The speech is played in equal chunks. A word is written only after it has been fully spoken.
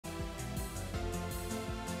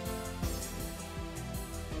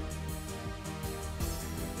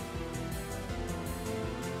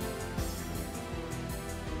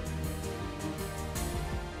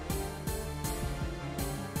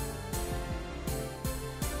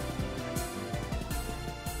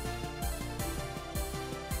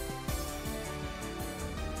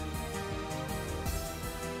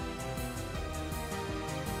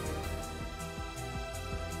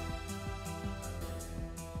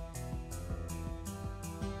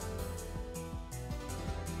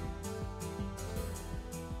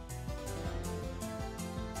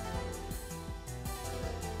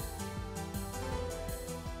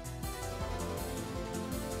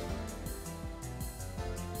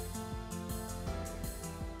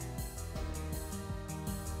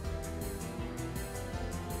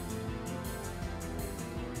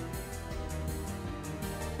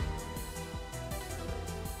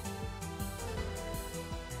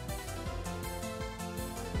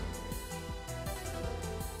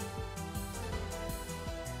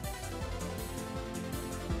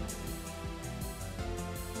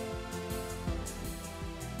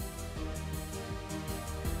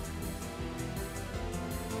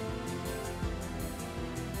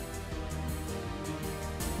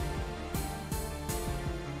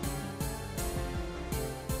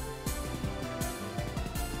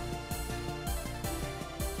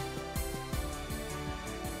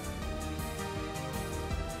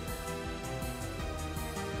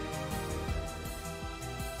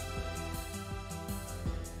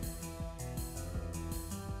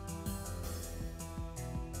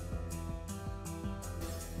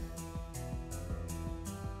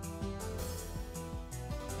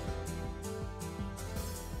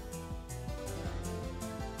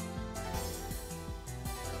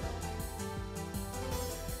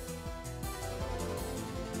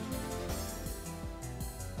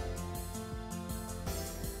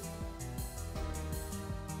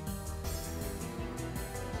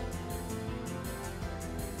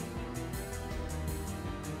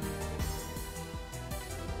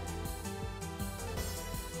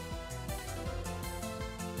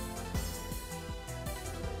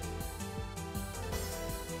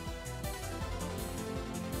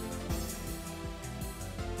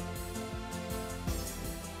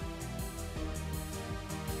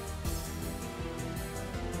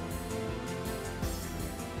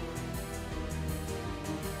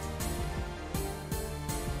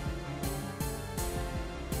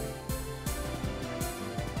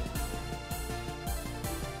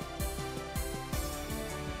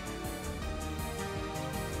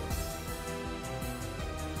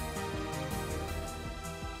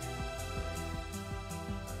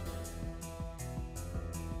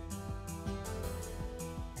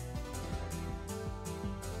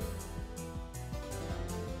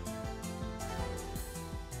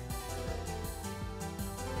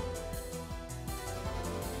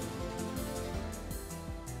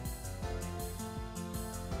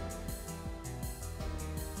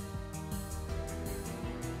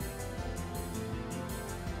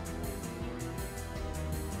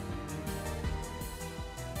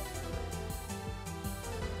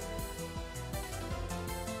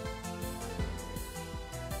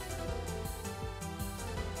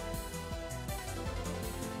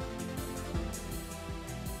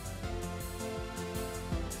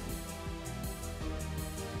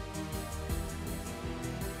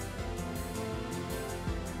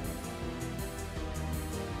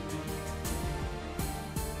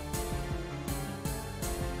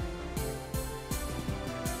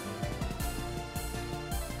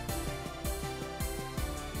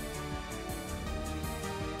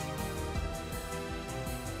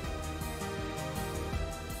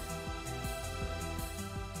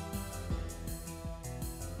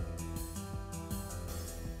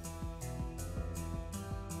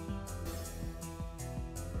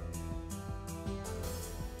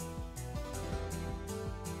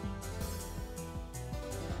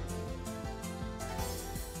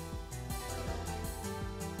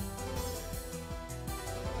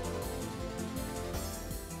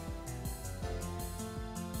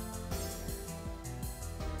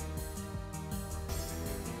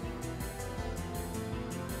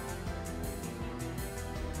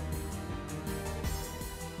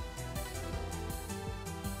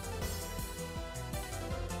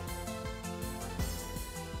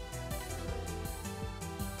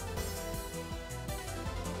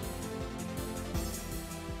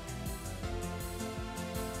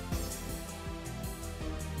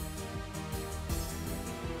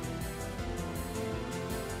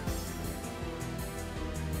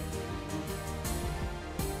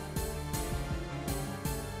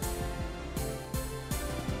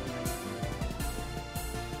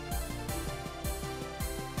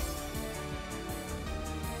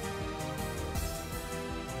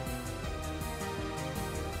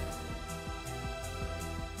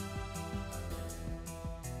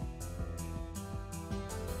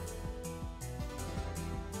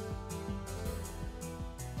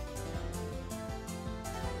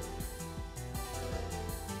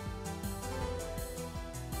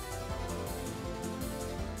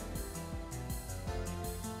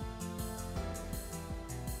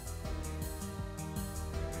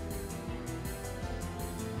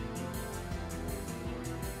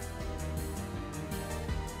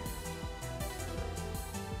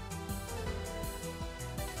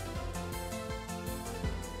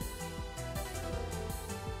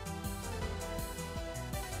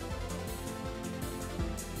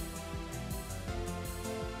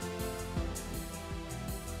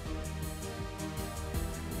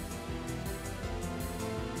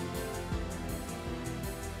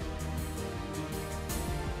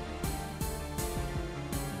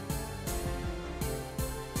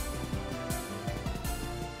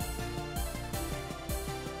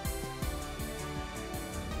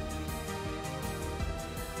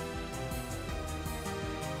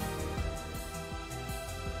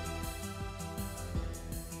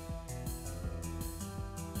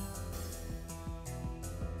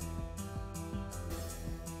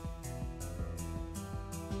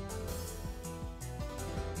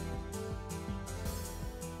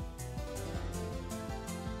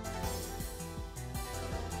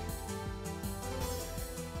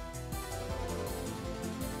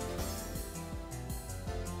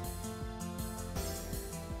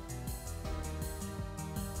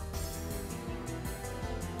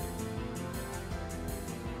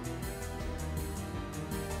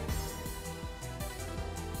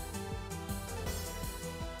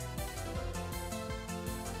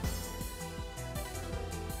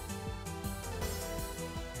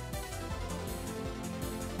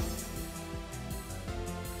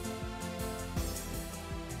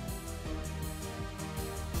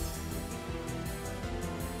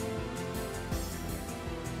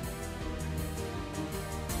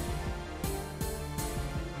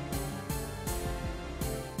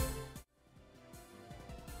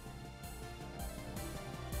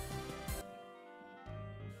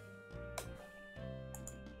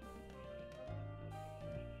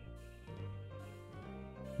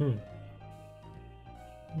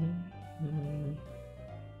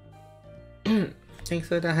Thanks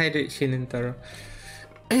for the hydration and thorough.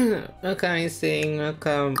 Okay, saying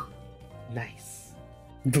welcome. Nice.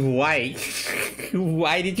 Why?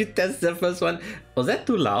 Why did you test the first one? Was that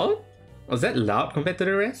too loud? Was that loud compared to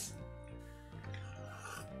the rest?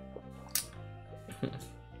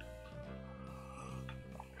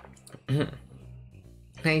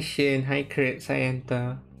 Hi Shin, hi Crit, hi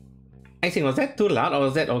Enter. I think, was that too loud or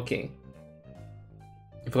was that okay?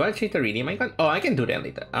 If I change the reading icon, oh, I can do that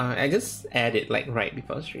later. I just add it like right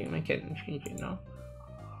before stream. I can change it now.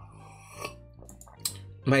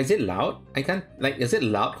 But is it loud? I can't, like, is it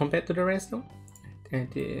loud compared to the rest though?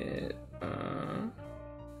 Edit,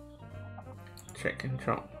 drag and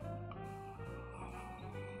drop.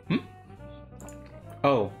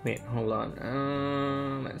 Oh, wait, hold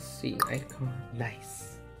on. Let's see, icon, nice.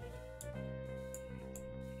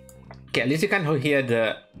 Okay, at least you can't hear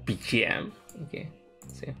the BGM. Okay,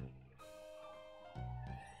 see.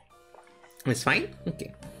 It's fine?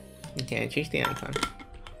 Okay. Okay, I changed the icon.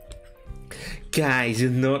 Guys, you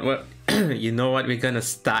know what you know what we're gonna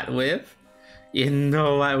start with? You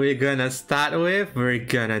know what we're gonna start with? We're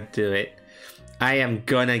gonna do it. I am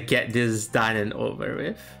gonna get this done and over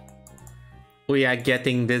with. We are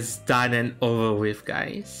getting this done and over with,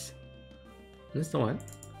 guys. This is the one.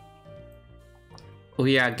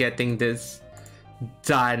 We are getting this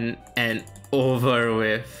done and over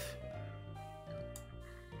with.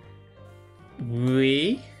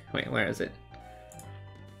 Wait, where is it?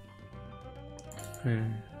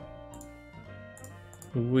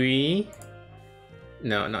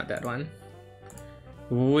 No, not that one.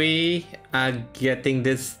 We are getting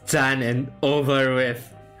this done and over with.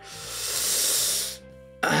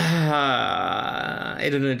 I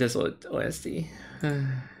don't know this OST.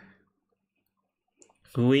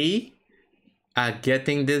 We are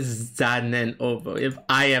getting this done and over with.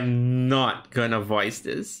 I am not gonna voice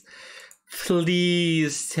this.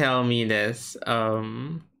 Please tell me this.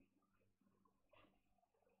 Help.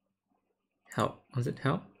 Was it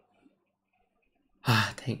help?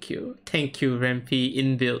 Ah, thank you. Thank you, Rampy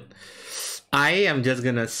inbuilt. I am just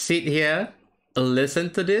gonna sit here, listen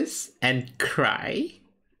to this, and cry.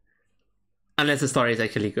 Unless the story is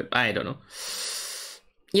actually good. I don't know.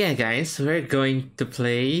 Yeah, guys, we're going to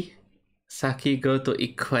play Saki Go to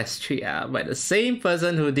Equestria by the same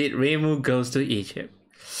person who did Reimu Goes to Egypt.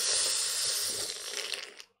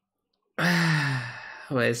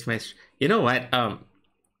 Where's my... You know what?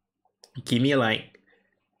 Give me like...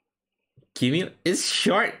 It's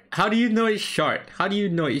short. How do you know it's short? How do you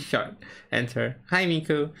know it's short? Enter. Hi,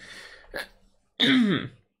 Miku.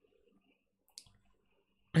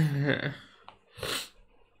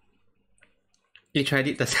 You tried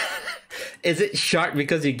it. Is it short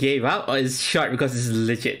because you gave up, or is it short because it's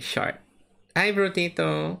legit short? Hi,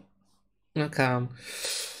 Brotito. Welcome.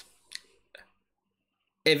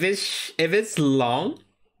 If it's long,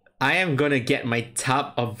 I am gonna get my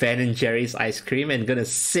tub of Ben & Jerry's ice cream and gonna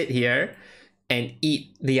sit here and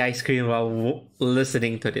eat the ice cream while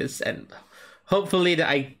listening to this, and hopefully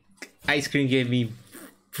the ice cream gave me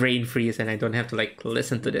brain freeze and I don't have to like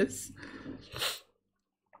listen to this.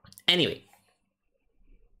 Anyway.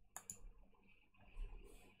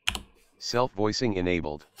 Self-voicing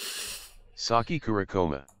enabled. Saki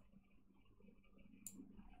Kurakoma.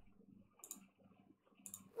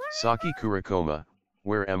 Saki Kurakoma,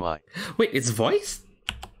 where am I? Wait, it's voice?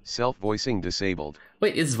 Self-voicing disabled.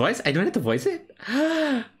 Wait, it's voice? I don't have to voice it?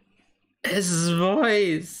 It's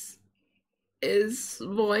voice. It's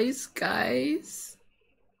voice, guys.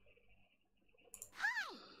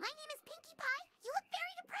 Hi, my name is Pinkie Pie. You look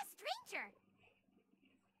very depressed, stranger.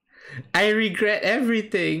 I regret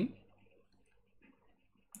everything.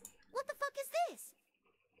 What the fuck is this?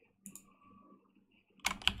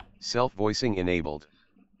 Self-voicing enabled.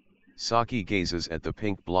 Saki gazes at the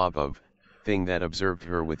pink blob of thing that observed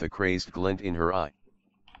her with a crazed glint in her eye.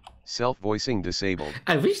 Self-voicing disabled.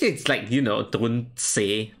 I wish it's like, you know, don't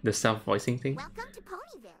say the self-voicing thing. Welcome to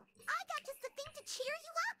Ponyville. I got just the thing to cheer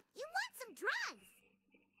you up. You want some drugs?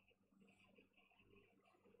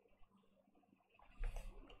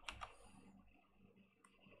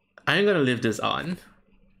 I'm gonna leave this on.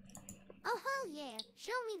 Oh, hell yeah.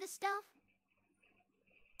 Show me the stuff.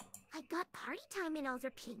 I got party time in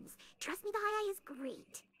Elder Pings. Trust me, the high is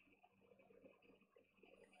great.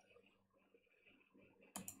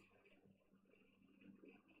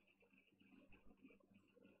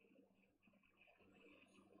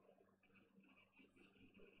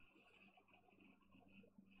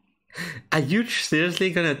 Are you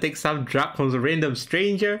seriously gonna take some drug from a random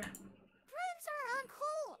stranger? Drugs are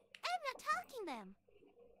uncool. I'm not talking them.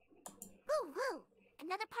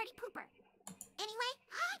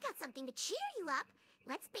 something to cheer you up,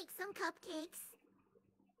 let's bake some cupcakes.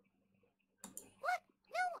 What?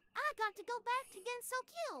 No, I got to go back to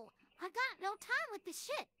Gensokyo. I got no time with this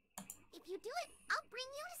shit. If you do it, I'll bring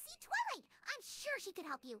you to see Twilight. I'm sure she could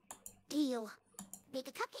help you. Deal. Make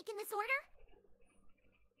a cupcake in this order?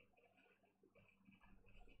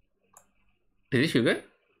 Is it sugar?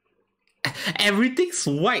 Everything's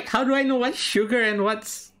white. How do I know what's sugar and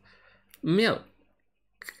what's milk?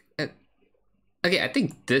 Okay, I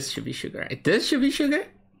think this should be sugar, right? This should be sugar?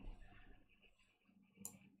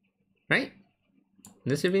 Right?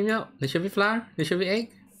 This should be milk. This should be flour. This should be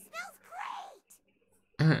egg. Smells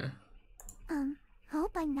great!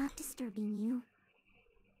 Hope I'm not disturbing you.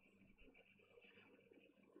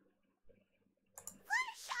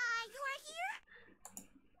 Fluttershy, you are here?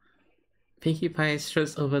 Pinkie Pie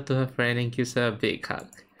strolls over to her friend and gives her a big hug.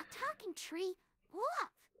 A talking tree? What?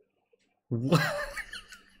 What?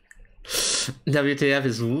 WTF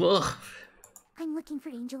is woof. I'm looking for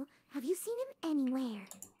Angel. Have you seen him anywhere?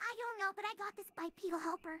 I don't know, but I got this bipedal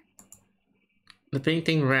helper. The pink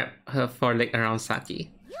thing wrapped her foreleg around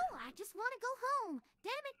Saki. I just want to go home.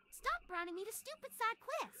 Damn it, stop running me to stupid side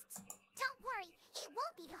quests. Don't worry, it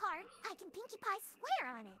won't be hard. I can Pinkie Pie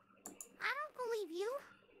swear on it. I don't believe you.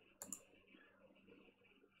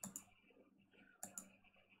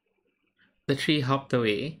 The tree hopped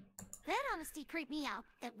away. That honesty creeped me out,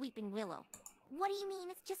 that weeping willow. What do you mean,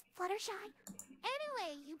 it's just Fluttershy?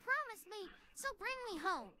 Anyway, you promised me, so bring me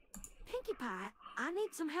home. Pinkie Pie, I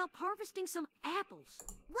need some help harvesting some apples.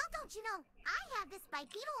 Well, don't you know, I have this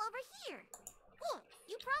bipedal over here. What?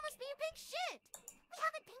 You promised me a big shit. We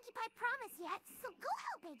haven't Pinkie Pie promised yet, so go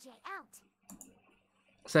help AJ out.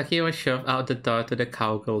 Saki was shoved out the door to the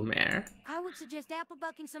cowgirl mare. I would suggest apple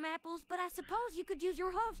bucking some apples, but I suppose you could use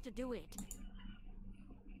your hooves to do it.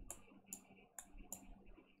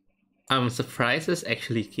 I'm surprised it's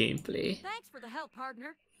actually gameplay. Thanks for the help,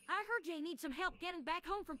 partner. I heard Jay needs some help getting back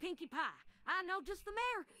home from Pinkie Pie. I know just the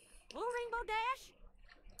mare. Oh, Rainbow Dash?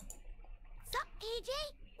 Sup, AJ?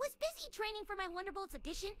 Was busy training for my Wonderbolts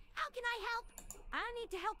edition. How can I help? I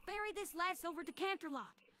need to help ferry this lass over to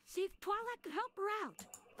Canterlot. See if Twilight could help her out.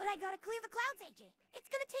 But I gotta clear the clouds, AJ.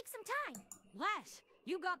 It's gonna take some time. Lass,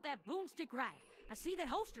 you got that boomstick right. I see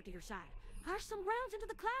that holster to your side. Fire some rounds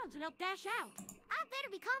into the clouds and help Dash out. I better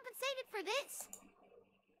be compensated for this.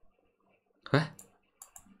 What?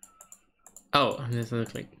 Oh, this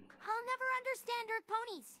looks like... I'll never understand Earth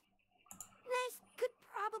ponies. Lass could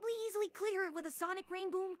probably easily clear it with a sonic rain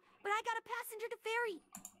boom, but I got a passenger to ferry.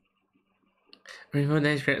 Rainbow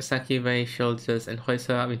Dash grabs Saki by his shoulders and hoists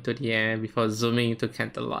her up into the air before zooming into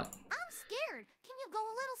Canterlot. I'm scared. Can you go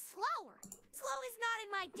a little slower? Slow is not in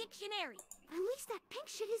my dictionary. At least that pink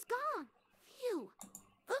shit is gone. Phew.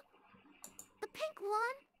 The pink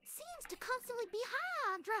one seems to constantly be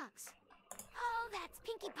high on drugs. Oh, that's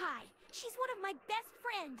Pinkie Pie. She's one of my best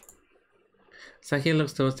friends. Saki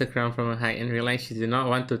looks towards the ground from a height and realized she did not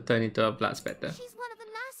want to turn into a blood spatter. She's one of the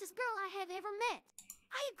nicest girls I have ever met.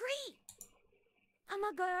 I agree. Oh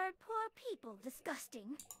my god, poor people.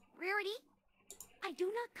 Disgusting. Rarity? I do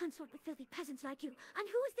not consort with filthy peasants like you. And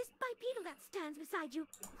who is this bipedal that stands beside you?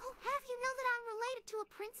 Oh, have you know that I'm related to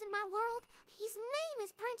a prince in my world? His name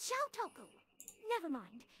is Prince Xiaotoku. Never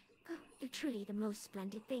mind. Oh, you're truly the most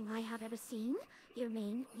splendid thing I have ever seen. Your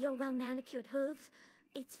mane, your well-manicured hooves.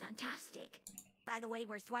 It's fantastic. By the way,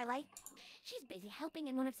 where's Twilight? She's busy helping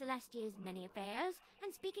in one of Celestia's many affairs.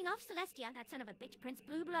 And speaking of Celestia, that son of a bitch Prince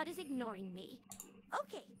Blueblood is ignoring me.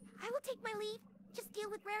 Okay, I will take my leave. Just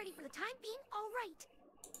deal with Rarity for the time being, all right.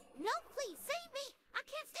 No, please, save me! I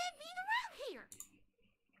can't stand being around here!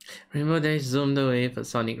 Rainbow Dash zoomed away with a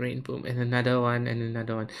sonic rain boom, and another one, and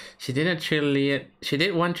another one. She did 1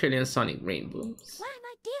 trillion sonic rain booms. Why,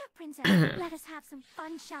 my dear princess, let us have some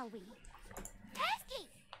fun, shall we? Tasky!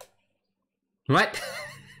 What?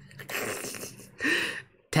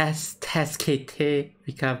 Taskate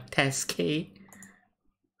become Taskate.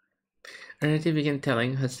 Rarity began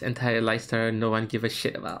telling her entire life story no one gave a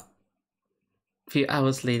shit about. A few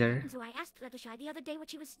hours later. So I asked Fluttershy the other day what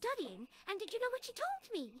she was studying, and did you know what she told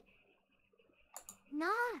me?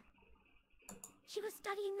 Nah. She was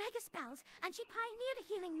studying Megaspells, and she pioneered a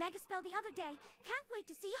healing Megaspell the other day. Can't wait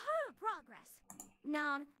to see her progress.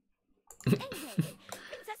 Nah. Anyway,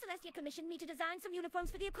 Princess Celestia commissioned me to design some uniforms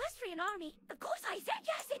for the Equestrian Army. Of course I said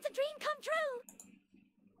yes, it's a dream come true.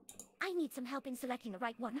 I need some help in selecting the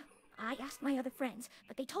right one. I asked my other friends,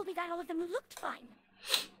 but they told me that all of them looked fine.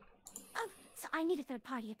 Oh, so I need a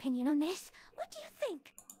third-party opinion on this. What do you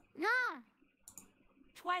think? Nah.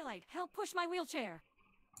 Twilight, help push my wheelchair.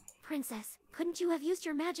 Princess, couldn't you have used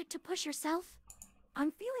your magic to push yourself?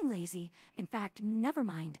 I'm feeling lazy. In fact, never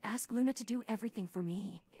mind. Ask Luna to do everything for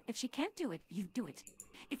me. If she can't do it, you do it.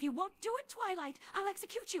 If you won't do it, Twilight, I'll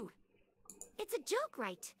execute you. It's a joke,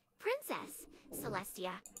 right? Princess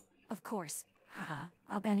Celestia. Of course. Haha,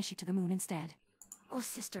 I'll banish you to the moon instead. Oh,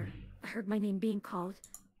 sister, I heard my name being called.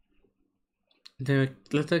 The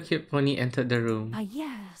little cute pony entered the room. Ah,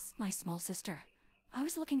 yes, my small sister. I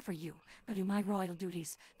was looking for you, but do my royal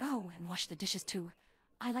duties. Oh, and wash the dishes too.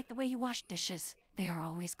 I like the way you wash dishes. They are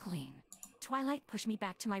always clean. Twilight, push me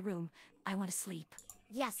back to my room. I want to sleep.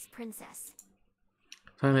 Yes, princess.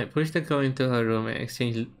 Twilight pushed the girl into her room and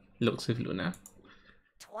exchanged looks with Luna.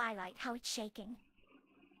 Twilight, how it's shaking.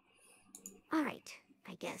 All right,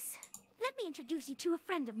 I guess. Let me introduce you to a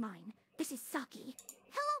friend of mine. This is Saki.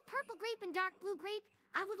 Hello, purple grape and dark blue grape.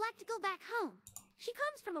 I would like to go back home. She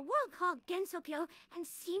comes from a world called Gensokyo and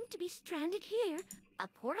seemed to be stranded here. A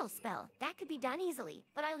portal spell. That could be done easily,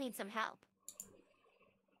 but I'll need some help.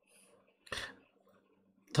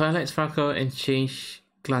 Twilight sparkled and changed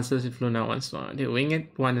glances with Luna once more. They winged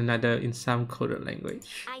at one another in some coded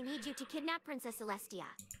language. I need you to kidnap Princess Celestia.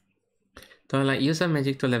 Twilight used her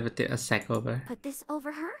magic to levitate a sack over. Put this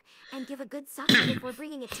over her and give a good sucker before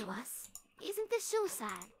bringing it to us. Isn't this so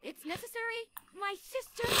sad? It's necessary? My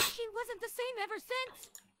sister, she wasn't the same ever since.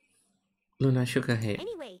 Luna shook her head.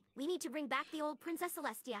 Anyway, we need to bring back the old Princess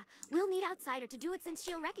Celestia. We'll need Outsider to do it since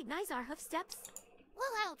she'll recognize our hoof steps. Well,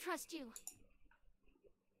 I'll trust you.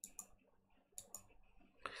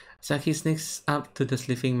 Saki sneaks up to the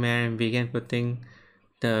sleeping mare and began putting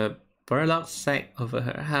the burlap sack over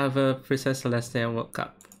her. However, Princess Celestia woke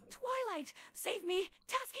up. Twilight, save me!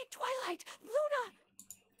 Tasky, Twilight! Luna!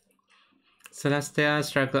 Celestia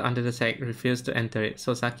struggled under the sack, refused to enter it,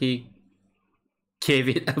 so Saki gave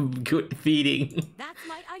it a good feeding. That's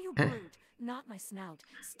my Ayu brood, not my snout.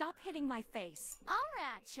 Stop hitting my face.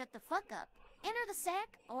 Alright, shut the fuck up. Enter the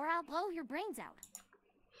sack, or I'll blow your brains out.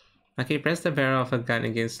 Saki pressed the barrel of her gun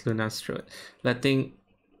against Luna's throat, letting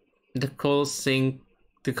the cold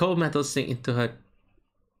metal sink into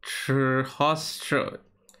her horse throat.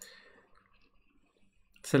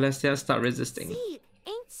 Celestia stopped resisting. See, it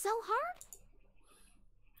ain't so hard.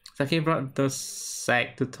 Saki brought the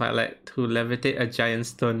sack to Twilight, who levitated a giant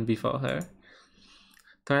stone before her.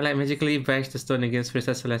 Twilight magically bashed the stone against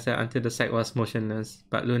Princess Celestia until the sack was motionless,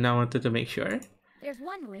 but Luna wanted to make sure. There's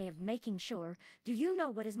one way of making sure. Do you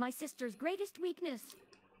know what is my sister's greatest weakness?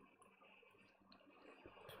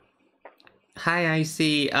 Hi,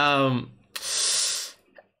 Icy.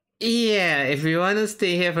 Yeah, if you want to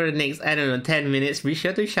stay here for the next, I don't know, 10 minutes, be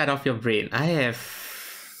sure to shut off your brain. I have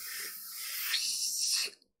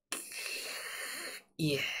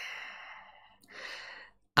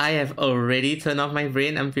already turned off my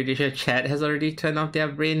brain. I'm pretty sure Chad has already turned off their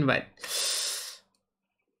brain, but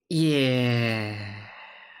yeah.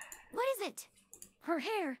 What is it? Her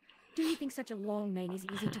hair. Do you think such a long mane is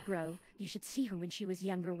easy to grow? You should see her when she was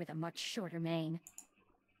younger with a much shorter mane.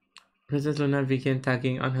 Princess Luna began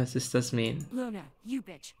tugging on her sister's mane. Luna, you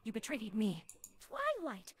bitch. You betrayed me.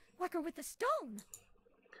 Twilight! Whack her with the stone!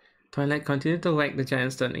 Twilight continued to whack the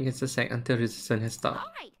giant stone against the sack until resistance had stopped.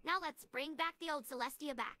 Alright, now let's bring back the old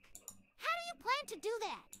Celestia back. How do you plan to do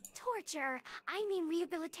that? Torture. I mean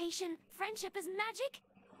rehabilitation. Friendship is magic.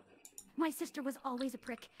 My sister was always a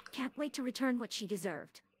prick. Can't wait to return what she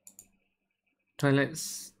deserved. Twilight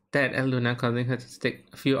stared at Luna, causing her to take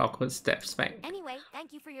a few awkward steps back. Anyway,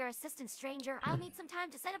 thank you for your assistance, stranger. I'll need some time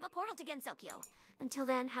to set up a portal to Gensokyo. Until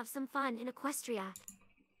then, have some fun in Equestria.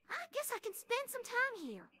 I guess I can spend some time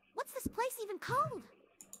here. What's this place even called?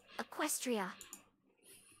 Equestria.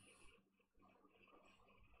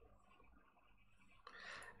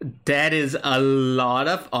 That is a lot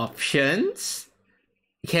of options.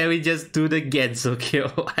 Can we just do the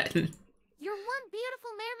Gensokyo one? You're one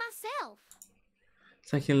beautiful mare myself.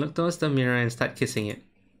 So I can look towards the mirror and start kissing it.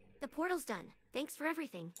 The portal's done. Thanks for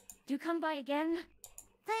everything. Do come by again?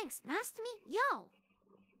 Thanks. Nice to meet yo.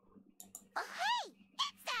 Oh, hey!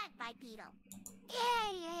 It's that bipedal.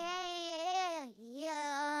 Yeah.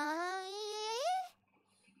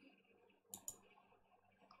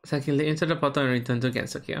 So I can leap into the portal and return to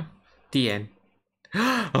Gensokyo. The end.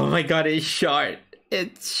 Oh my god, it's short.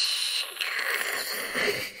 It's...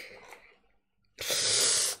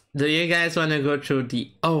 Do you guys want to go through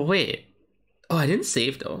the... Oh, wait. Oh, I didn't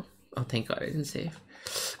save though. Oh, thank god I didn't save.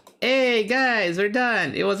 Hey guys, we're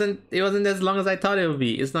done. It wasn't as long as I thought it would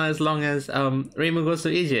be. It's not as long as Reimu Goes to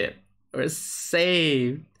Egypt. We're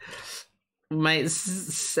saved. My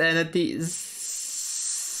sanity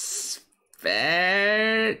is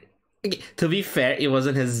fair. Okay, to be fair, it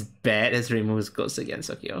wasn't as bad as Reimu Goes to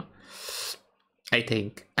Gensokyo. I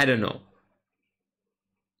think. I don't know.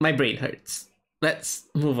 My brain hurts. Let's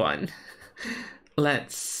move on.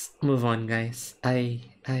 Let's move on, guys. How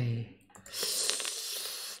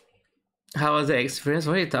was the experience?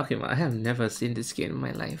 What are you talking about? I have never seen this game in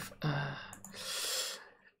my life.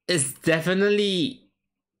 It's definitely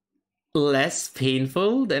less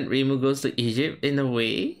painful than Remu Goes to Egypt in a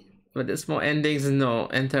way. But there's more endings. No,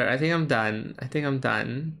 enter. I think I'm done. I think it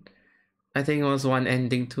was one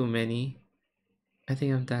ending too many. I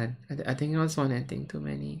think I'm done. I think it was one ending too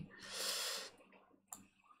many.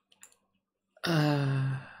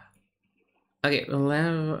 Okay,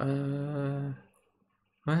 what?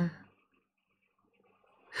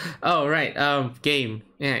 Oh right, game.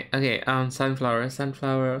 Yeah, okay, sunflower in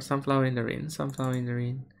the rain,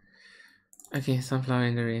 Okay, sunflower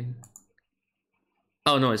in the rain.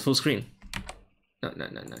 Oh no, it's full screen. No,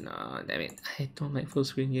 damn it. I don't like full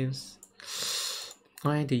screen games.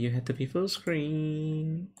 Why do you have to be full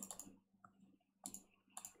screen?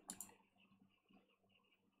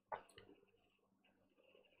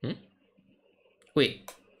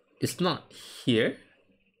 Wait, it's not here?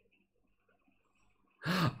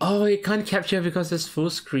 Oh, it can't capture because it's full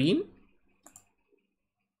screen?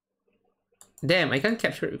 Damn, I can't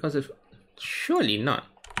capture it because of... Surely not.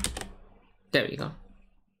 There we go.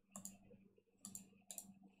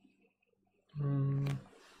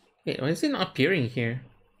 Wait, why is it not appearing here?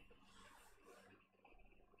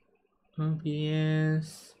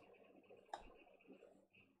 OBS.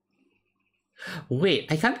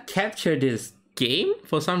 Wait, I can't capture this game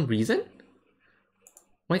for some reason?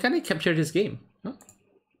 Why can't I capture this game? Huh?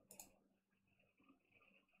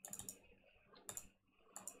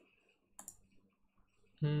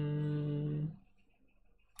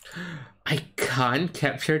 I can't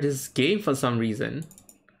capture this game for some reason.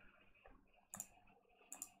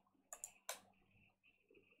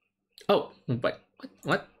 Oh, but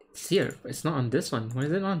what? It's here. It's not on this one. Why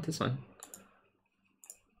is it not on this one?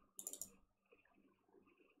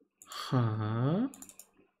 Huh?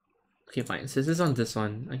 Okay, fine. So this is on this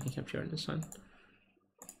one. I can capture on this one.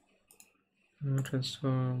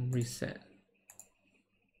 Transform, reset.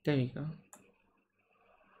 There we go.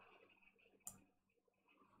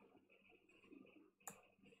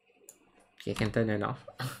 Okay, I can turn it off.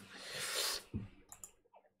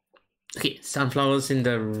 Okay, sunflowers in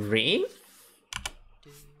the rain?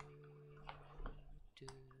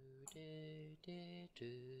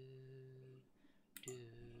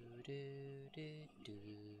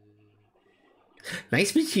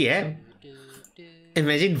 Nice BGM.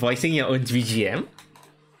 Imagine voicing your own BGM.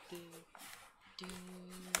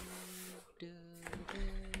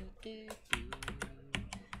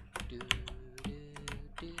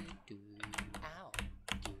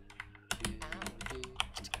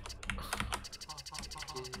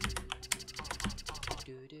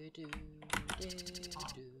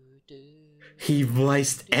 He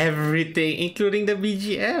voiced everything, including the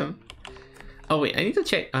BGM. Oh wait, I need to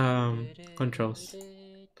check controls.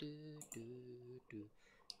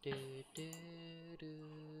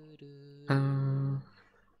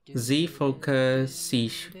 Z focus C.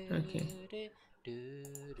 Okay.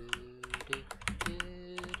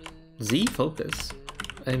 Z focus.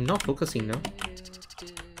 I'm not focusing now.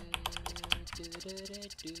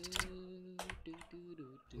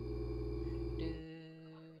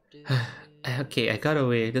 Okay, I got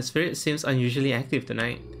away. The spirit seems unusually active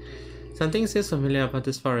tonight. Something seems familiar about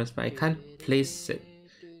this forest, but I can't place it.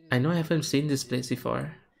 I know I haven't seen this place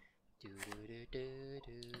before.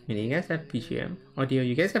 Do you guys have BGM? Audio?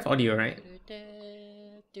 You guys have audio, right?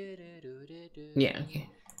 Yeah, okay.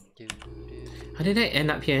 How did I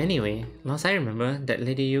end up here anyway? Last I remember, that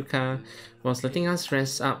Lady Yuka was letting us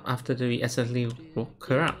rest up after we accidentally woke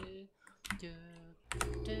her up.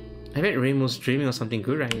 I bet Reimu's dreaming of something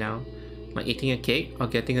good right now. Like eating a cake or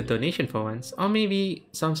getting a donation for once. Or maybe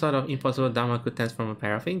some sort of impossible dharma good test from a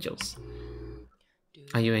pair of angels.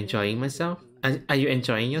 Are you enjoying myself? Are you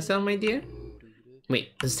enjoying yourself, my dear?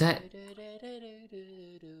 Wait, is that...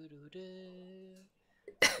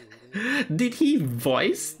 Did he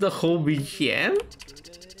voice the whole BGM?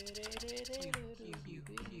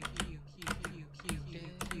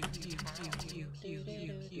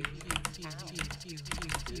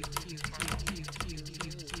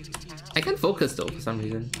 I can't focus though for some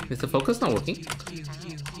reason. Is the focus not working?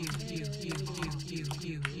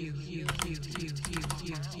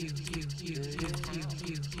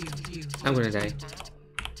 I'm gonna die.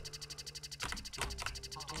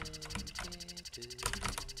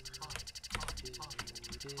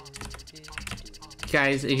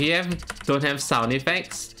 Guys, if you don't have sound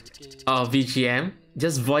effects or VGM,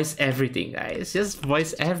 just voice everything, guys. Just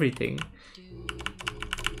voice everything.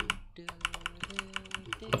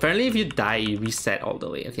 Apparently if you die, you reset all the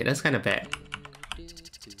way. Okay, that's kind of bad.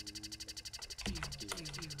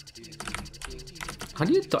 How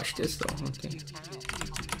do you dodge this though? Okay.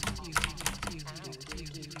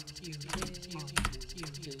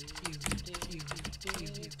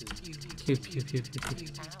 Pew, pew, pew, pew, pew.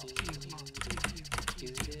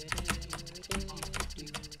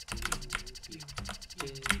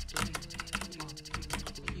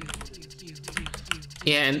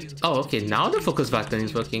 Yeah, and oh, okay, now the focus button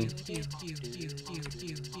is working.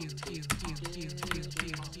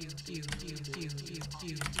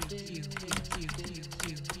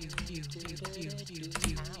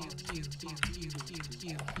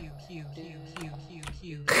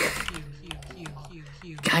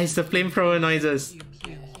 Guys, the flamethrower noises.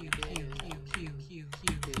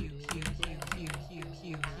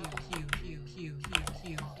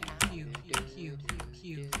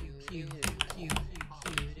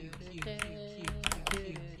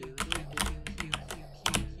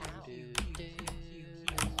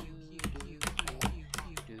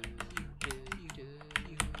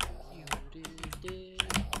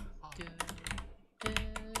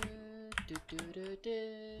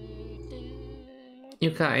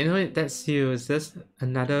 Yuka, I know that's you. Is this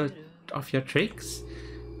another of your tricks?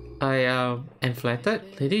 I am flattered.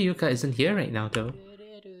 Lady Yuka isn't here right now though.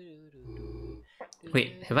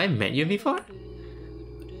 Wait, have I met you before?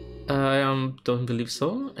 Don't believe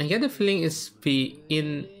so. I get the feeling it's be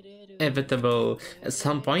inevitable at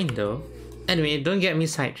some point though. Anyway, don't get me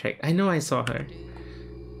sidetracked. I know I saw her.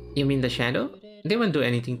 You mean the shadow? They won't do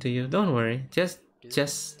anything to you. Don't worry.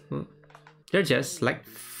 They're just like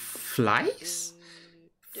flies?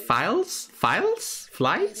 Files?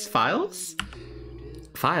 Flies?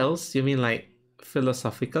 Files? You mean like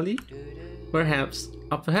philosophically? Perhaps,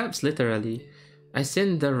 or perhaps literally. I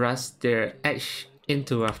seen the rust they're etched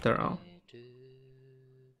into after all.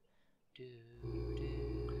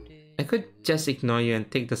 I could just ignore you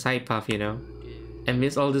and take the side path, you know. And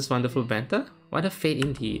miss all this wonderful banter? What a fate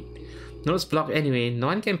indeed. Notes blocked anyway, no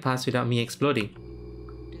one can pass without me exploding.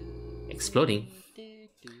 Exploding?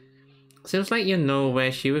 Seems like you know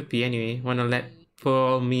where she would be anyway. Wanna let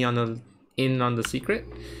pull me in on the secret?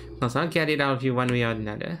 Cause I'll get it out of you one way or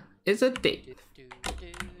another. It's a date.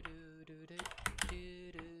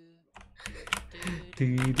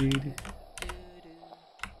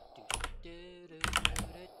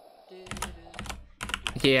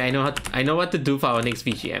 Okay, I know what to do for our next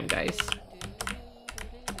BGM, guys.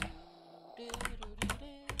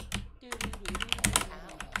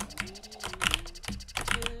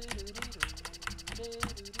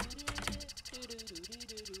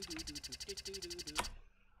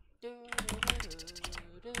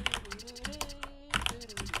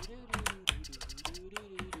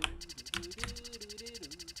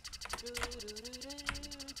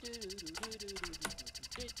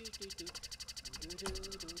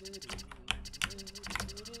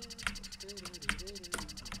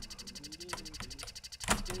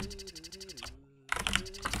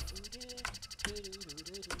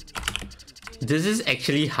 This is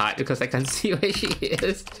actually hard because I can't see where she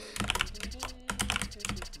is.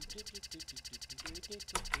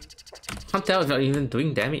 Can't tell if I'm even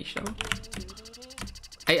doing damage though.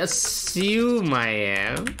 I assume I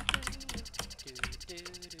am.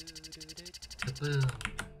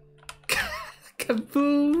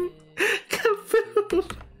 Kaboom!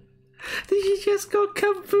 Kaboom! Did she just go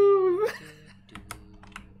kaboom?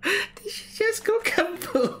 Did she just go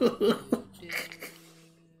kaboom?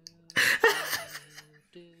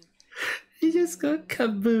 He just got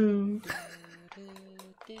kaboom.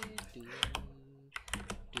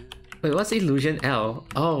 Wait, what's illusion L?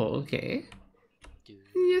 Oh, okay.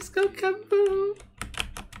 He just got kaboom.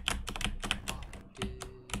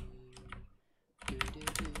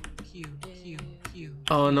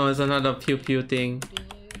 Oh no, it's another pew pew thing.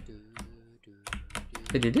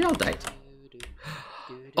 Wait, did they all die?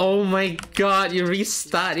 Oh my god, you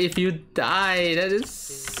restart if you die. That is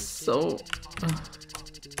so...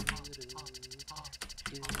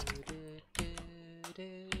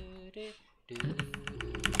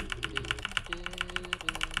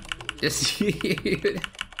 Just you.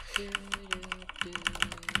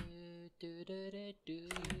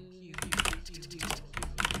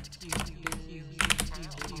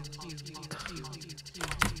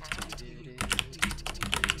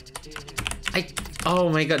 Oh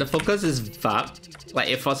my god, the focus is bugged. Like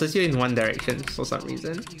it forces you in one direction for some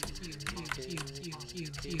reason.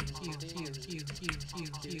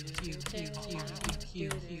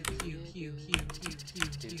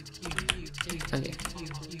 Okay.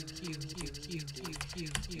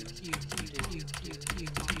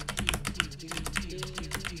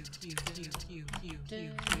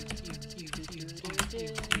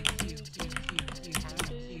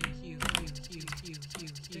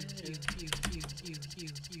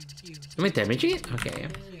 Am I damaging it? Okay.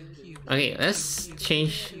 Okay, let's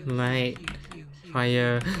change light,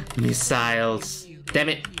 fire, missiles. Damn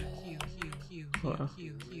it! Wow.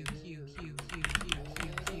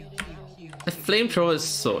 The flamethrower is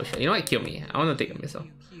so shit. You know what? Kill me. I want to take a missile.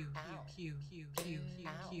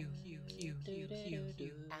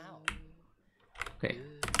 Okay.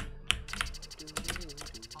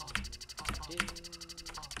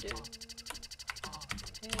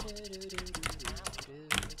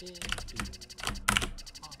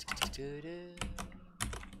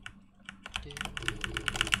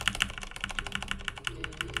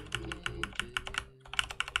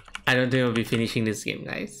 I don't think we'll be finishing this game,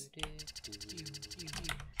 guys.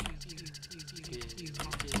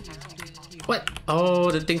 What? Oh,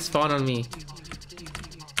 the thing spawned on me.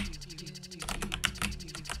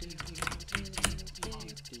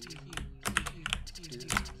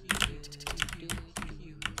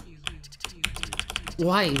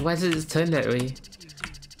 Why? Why does it turn that way?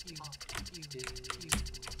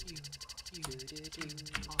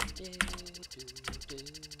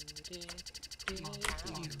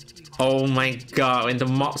 Oh my god, when the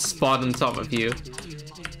mob spawn on top of you.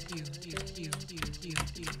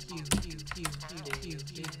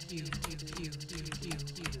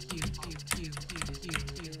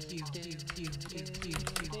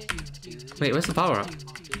 Wait, where's the power up?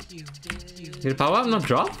 Did the power up not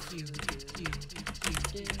drop?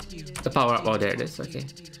 The power up, oh there it is, okay.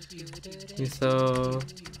 Missile,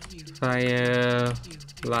 fire,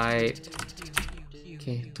 light.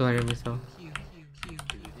 Okay, 200 missile.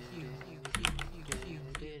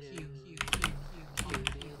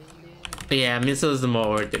 Yeah, missile is the more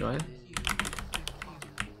worth it one.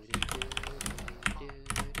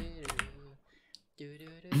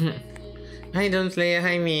 Hi, don't play.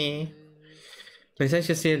 Hi, me. Please, I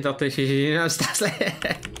should see a doctor. She not stuff like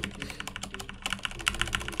that.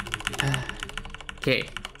 Okay.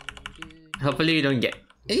 Hopefully, we don't get.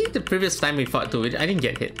 The previous time we fought to it, I didn't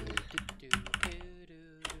get hit.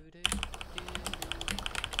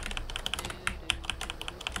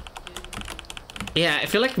 Yeah, I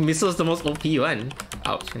feel like missile is the most OP one.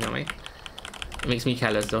 Ouch, never mind. It makes me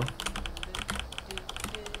careless though.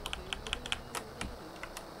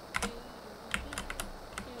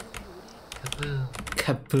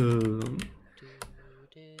 Kaboom.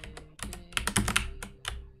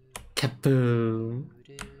 Kaboom.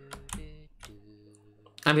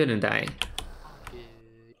 I'm gonna die.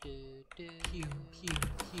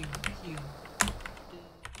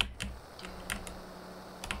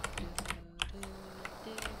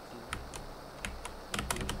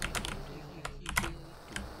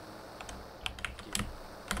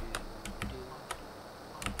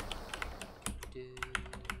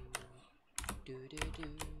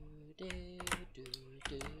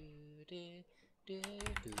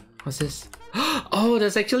 What's this? Oh,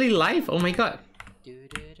 that's actually life! Oh my god!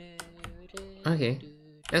 Okay.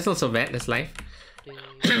 That's not so bad, that's life.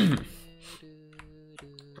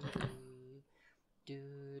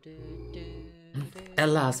 At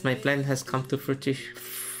last, my plan has come to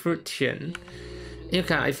fruition.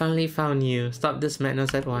 Yuka, I finally found you. Stop this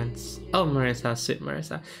madness at once. Oh, Marissa, sweet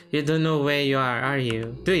Marissa. You don't know where you are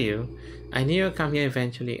you? Do you? I knew you'd come here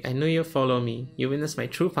eventually. I knew you'd follow me. You witnessed my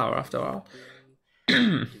true power after all.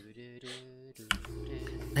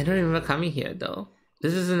 I don't remember coming here though.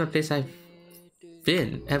 This isn't a place I've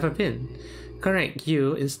ever been. Correct,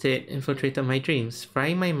 you instead infiltrated my dreams,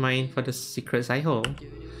 frying my mind for the secrets I hold.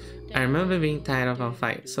 I remember being tired of our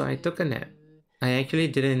fight, so I took a nap. I actually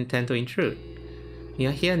didn't intend to intrude.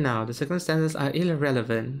 You're here now, the circumstances are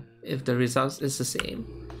irrelevant if the result is the same.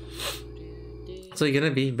 So you're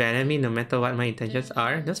gonna be bad at me no matter what my intentions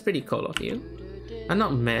are? That's pretty cool of you. I'm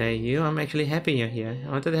not mad at you, I'm actually happy you're here.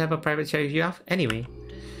 I wanted to have a private chat with you anyway.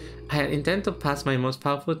 I had intended to pass my most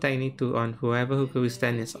powerful technique to on whoever who could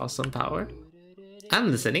withstand its awesome power. I'm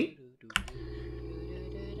listening.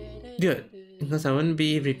 Good, because I wouldn't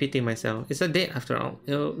be repeating myself. It's a date after all,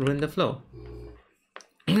 it'll ruin the flow.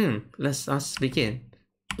 Let's us begin.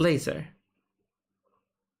 Laser.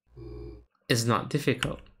 It's not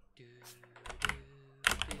difficult.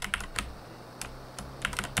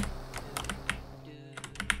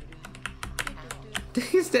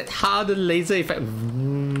 Is that how the laser effect?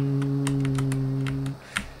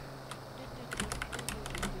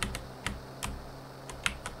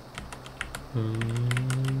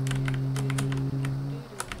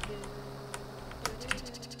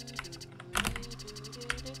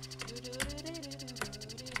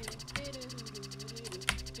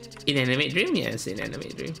 Inanimate dream? Yes,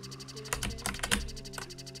 inanimate dream.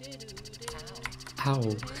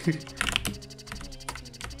 Ow.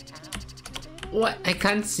 What? I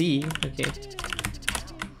can't see. Okay.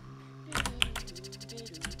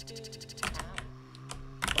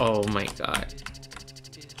 Oh my god.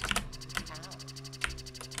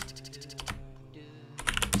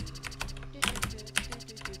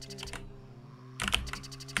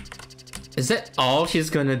 Is that all she's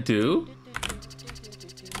gonna do?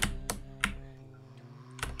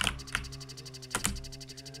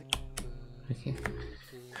 Okay.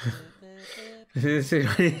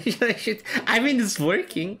 I mean, it's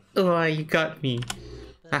working. Oh, you got me.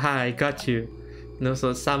 Haha, I got you. No,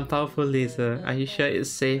 so some powerful laser. Are you sure it's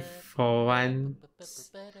safe for one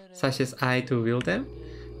such as I to wield them?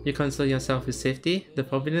 You console yourself with safety. The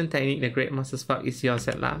forbidden technique the Great Master Spark is yours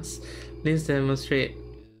at last. Please demonstrate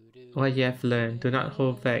what you have learned. Do not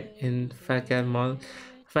hold back. In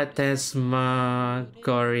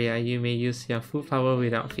Phantasmagoria, you may use your full power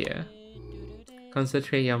without fear.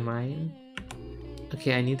 Concentrate your mind.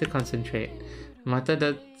 Okay, I need to concentrate. Mutter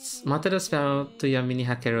the spell to your mini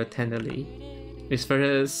Hakero tenderly.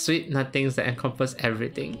 Whisper sweet nothings that encompass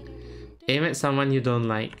everything. Aim at someone you don't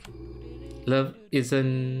like. Love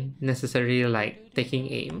isn't necessarily like taking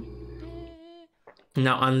aim.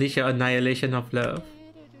 Now unleash your annihilation of love.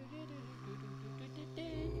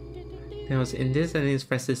 There was in this an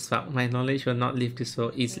expressive spark. My knowledge will not leave this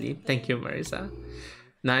world easily. Thank you, Marisa.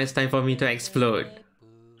 Now it's time for me to explode.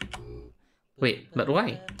 Wait, but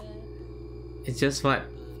why? It's just what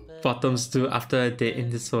bottoms do after a date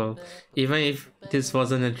in this world. Even if this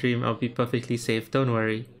wasn't a dream, I'll be perfectly safe. Don't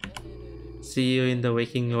worry. See you in the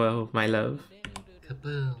waking world, my love.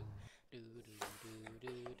 Kaboom.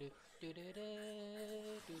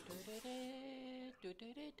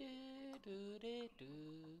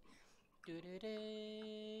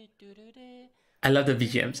 I love the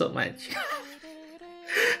BGM so much.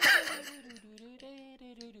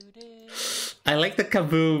 I like the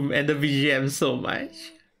kaboom and the BGM so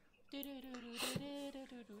much.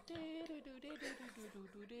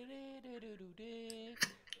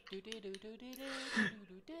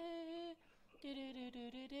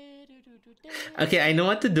 Okay, I know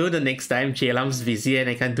what to do the next time JLam's busy and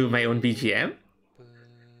I can do my own BGM.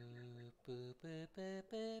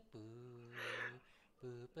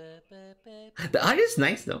 The art is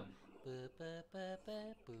nice though.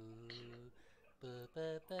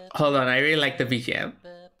 Hold on, I really like the BGM.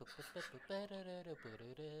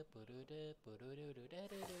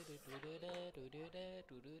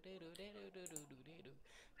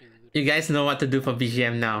 You guys know what to do for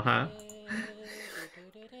BGM now, huh?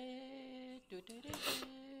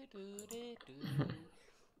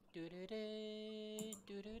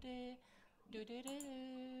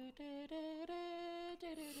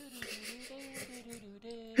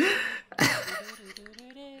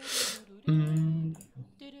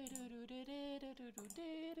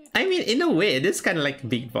 I mean, in a way, it is kind of like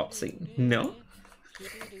beatboxing, no?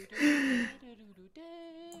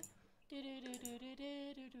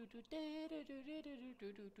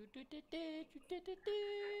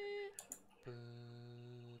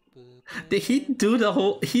 Did he do the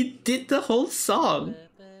whole? He did the whole song,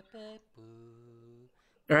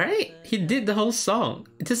 right? He did the whole song.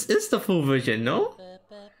 This is the full version, no?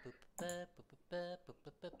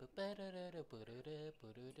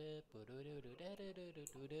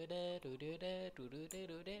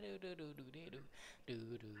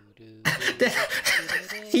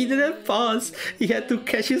 He didn't pause. He had to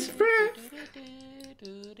catch his breath.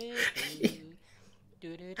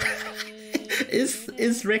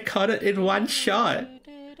 It's recorded in one shot.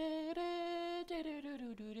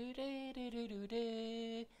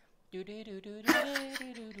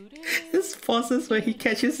 This pauses where he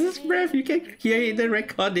catches his breath. You can hear it in the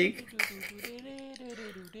recording.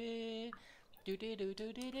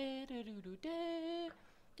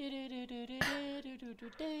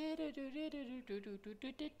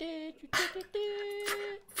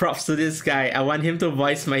 Props to this guy. I want him to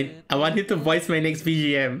voice my next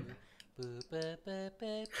BGM.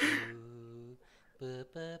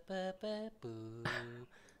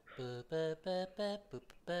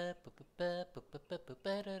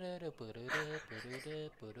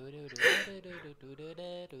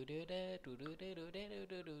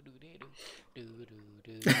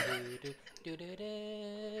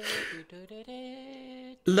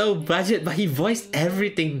 Low budget, but he voiced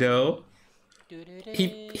everything though.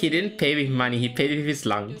 He didn't pay with money, he paid with his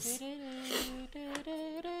lungs.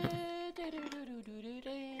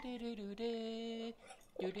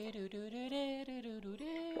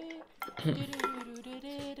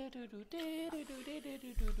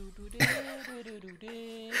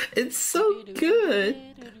 It's so good.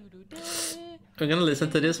 I'm gonna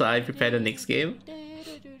listen to this while I prepare the next game.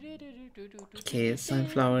 Okay,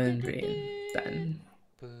 sunflower and rain. Done.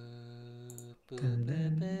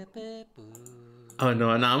 Oh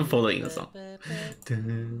no, now I'm following the song.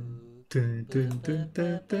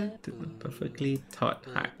 Perfectly taught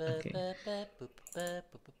heart. Okay.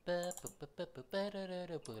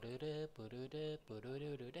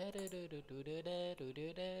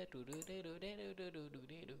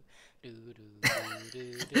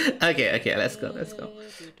 Okay, let's go.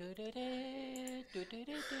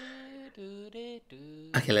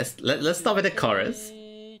 Okay, let's stop at the chorus.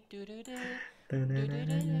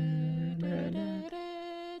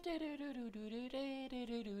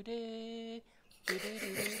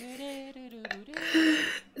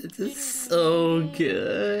 This is so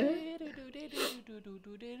good.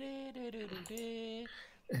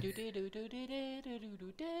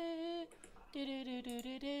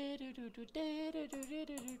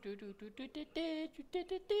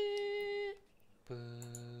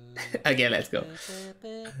 Okay, let's go.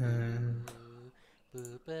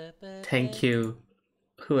 Thank you,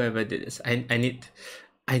 whoever did this.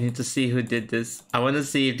 I need to see who did this. I want to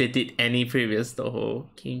see if they did any previous Touhou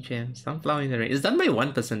Pride Jam. Sunflower in the Rain. It's done by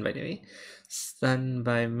one person, by the way. It's done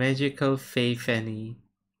by Magical Faye Fanny.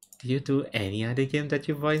 Do you do any other game that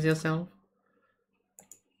you voice yourself?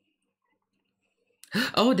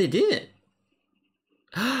 Oh, they did.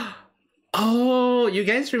 Oh, you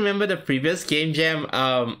guys remember the previous game jam?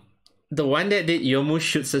 The one that did Yomu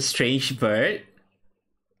Shoots a Strange Bird?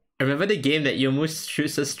 Remember the game that Yomu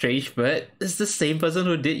Shoots a Strange Bird? It's the same person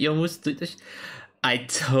who did Yomu. I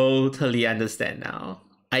totally understand now.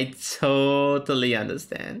 I totally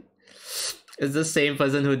understand. It's the same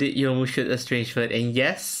person who did Yomu Shoot a Strange Bird, and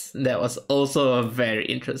yes, that was also a very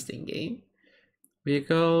interesting game.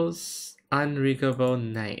 Rigo's Unriggable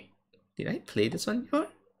Night. Did I play this one before?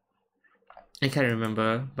 I can't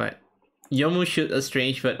remember, but Yomu Shoot a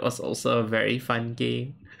Strange Bird was also a very fun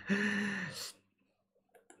game.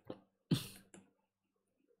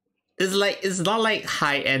 It's not like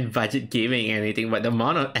high-end budget gaming or anything, but the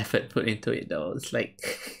amount of effort put into it though, it's like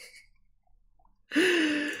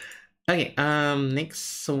okay,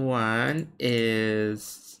 next one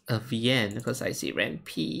is a VN because I see Ren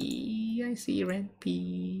P.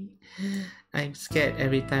 I'm scared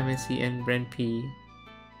every time I see Ren P.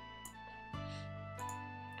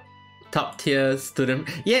 Top tier student.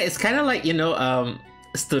 Yeah, it's kind of like, you know,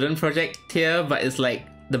 student project tier, but it's like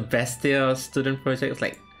the best tier student project. It's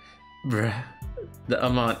like, bruh, the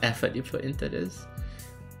amount of effort you put into this.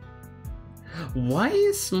 Why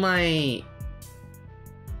is my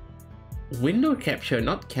window capture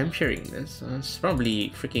not capturing this? It's probably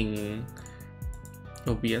freaking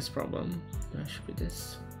OBS problem. That should be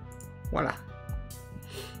this. Voila.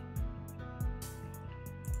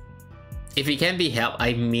 If it can be helped,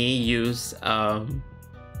 I may use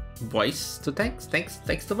voice to text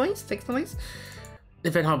to voice.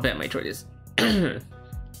 Depending how bad my throat is.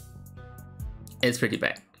 It's pretty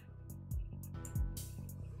bad.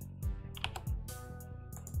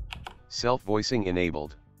 Self-voicing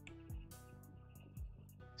enabled.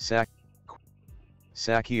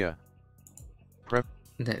 Sakia.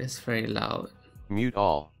 That is very loud. Mute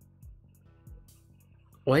all.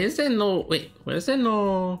 Why is there no... Wait, why is there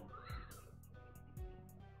no...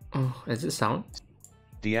 Oh, is it sound?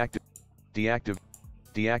 Deactive.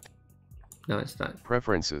 No, it's not.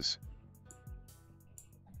 Preferences.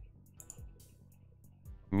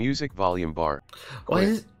 Music volume bar. Why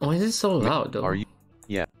is it so loud though? Are you?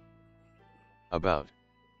 Yeah. About.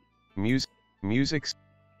 Music's.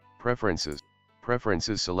 Preferences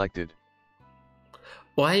selected.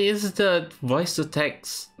 Why is the voice to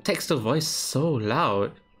text to voice so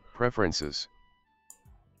loud? Preferences.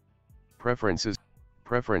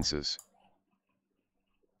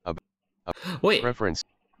 Wait. Preference.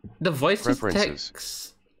 The voice to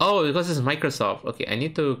text. Oh, because it's Microsoft. Okay, I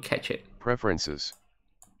need to catch it. Preferences.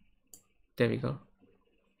 There we go.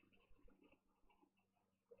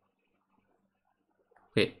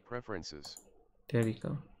 Wait. Preferences. There we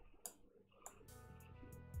go.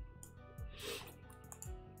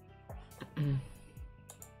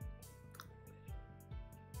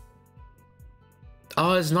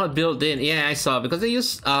 Oh, it's not built in. Yeah, I saw because they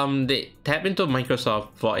use they tap into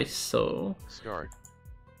Microsoft Voice, so Start.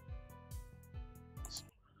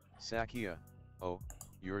 Sakia, oh,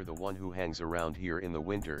 you're the one who hangs around here in the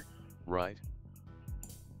winter, right?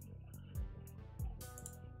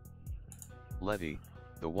 Letty,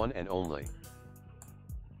 the one and only.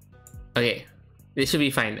 okay. This should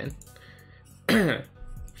be fine then.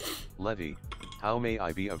 Letty, how may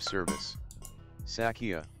I be of service?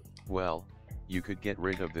 Sakia, well, you could get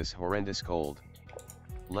rid of this horrendous cold.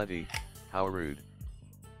 Letty, how rude.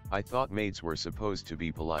 I thought maids were supposed to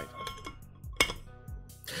be polite.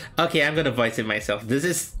 Okay, I'm gonna voice it myself. This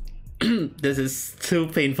is this is too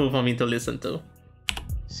painful for me to listen to.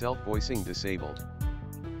 Self-voicing disabled.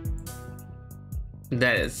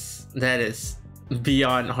 That is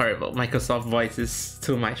beyond horrible. Microsoft Voice is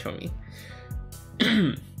too much for me.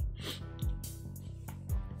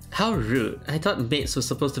 How rude. I thought maids were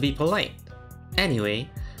supposed to be polite. Anyway,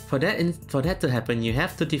 for that to happen, you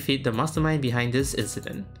have to defeat the mastermind behind this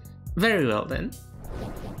incident. Very well then.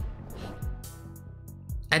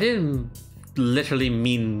 I didn't literally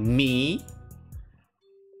mean me.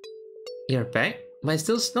 You're back, but it's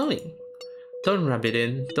still snowing. Don't rub it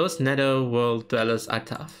in. Those netherworld dwellers are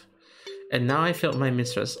tough. And now I failed my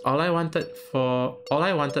mistress. All I wanted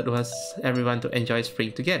was everyone to enjoy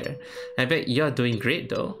spring together. I bet you're doing great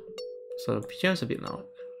though. So the PJ's a bit loud.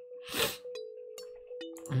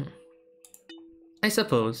 I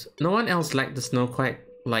suppose no one else liked the snow quite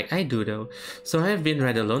like I do though, so I have been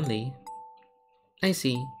rather lonely. I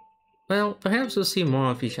see. Well, perhaps we'll see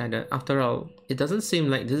more of each other. After all, it doesn't seem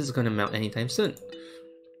like this is gonna melt anytime soon.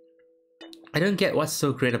 I don't get what's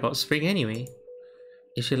so great about spring anyway.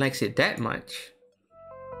 If she likes it that much.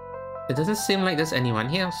 It doesn't seem like there's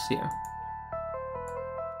anyone else here.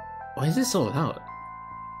 Why is it so loud?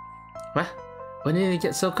 What? When did it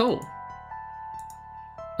get so cold?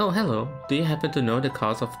 Oh, hello. Do you happen to know the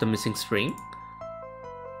cause of the missing spring?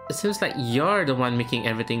 It seems like you're the one making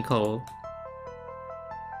everything cold.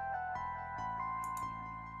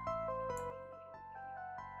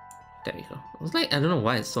 There you go. I was like, I don't know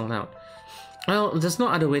why it's so loud. Well, there's no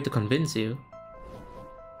other way to convince you.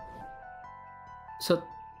 So,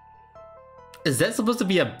 is that supposed to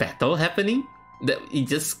be a battle happening? That it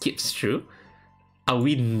just skips through? Are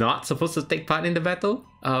we not supposed to take part in the battle?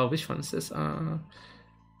 Which one is this?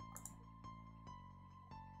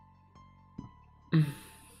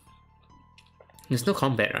 There's no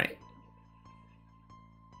combat, right?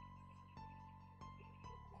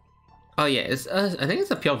 Oh yeah, it's I think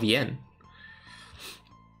it's a pure VN.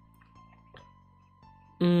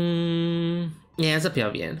 Yeah, it's a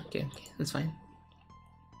pure VN. Okay, that's fine.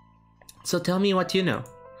 So tell me what you know.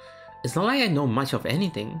 It's not like I know much of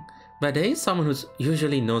anything, but there is someone who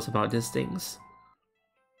usually knows about these things.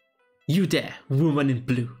 You there, woman in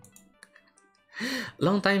blue.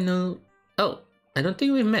 Long time no... Oh, I don't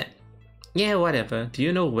think we met. Yeah, whatever. Do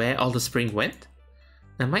you know where all the spring went?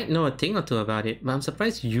 I might know a thing or two about it, but I'm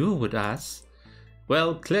surprised you would ask.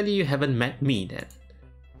 Well, clearly you haven't met me then.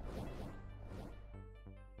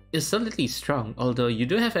 You're solidly strong, although you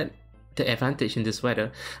do have the advantage in this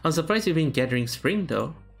weather. I'm surprised you've been gathering spring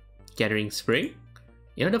though. Gathering spring?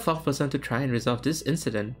 You're the fourth person to try and resolve this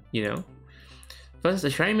incident, you know. First a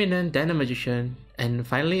shrine maiden, then a magician, and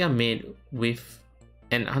finally a maid with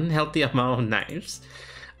an unhealthy amount of knives.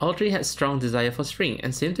 All three had strong desire for spring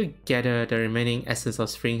and seemed to gather the remaining essence of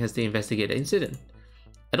spring as they investigate the incident.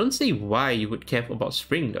 I don't see why you would care about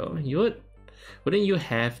spring though. Wouldn't you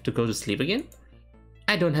have to go to sleep again?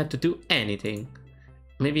 I don't have to do anything.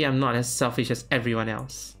 Maybe I'm not as selfish as everyone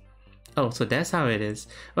else. Oh, so that's how it is.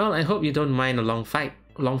 Well, I hope you don't mind a long flight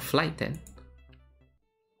then.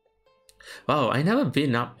 Wow, I never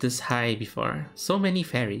been up this high before. So many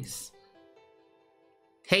fairies.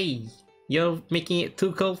 Hey, you're making it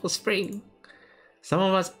too cold for spring. Some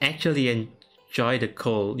of us actually enjoy the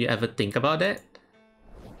cold. You ever think about that?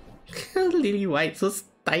 Lily White, so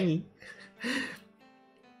tiny.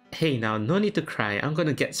 Hey now, no need to cry. I'm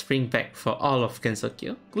gonna get spring back for all of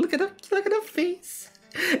Gensokyo. Look at her face.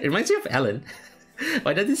 It reminds me of Ellen.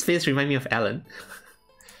 Why does this face remind me of Ellen?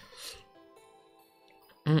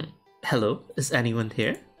 Hello, is anyone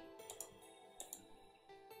here?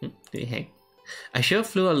 Do you hang? I sure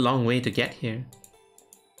flew a long way to get here.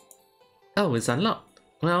 Oh, it's unlocked.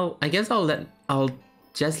 Well, I guess I'll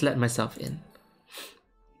just let myself in.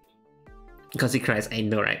 Because he cries, I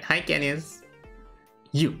know, right? Hi, Kenius.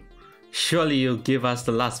 Surely you'll give us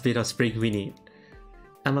the last bit of spring we need.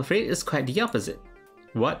 I'm afraid it's quite the opposite.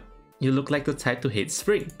 What? You look like the type to hate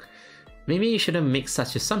spring. Maybe you shouldn't make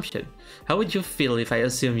such assumption. How would you feel if I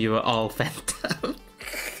assumed you were all phantom?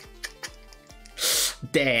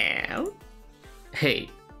 Damn. Hey,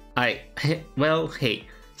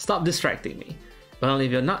 stop distracting me. Well,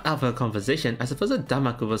 if you're not up for a conversation, I suppose a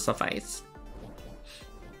damaku will suffice.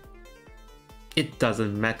 It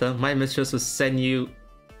doesn't matter, my mistress will send you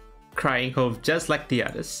crying home just like the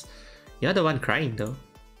others. You're the one crying though.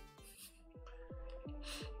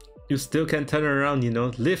 You still can turn around, you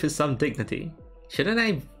know, live with some dignity. Shouldn't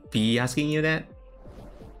I be asking you that?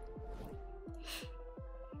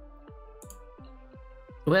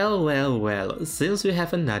 Well, well, well. Seems we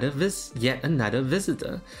have yet another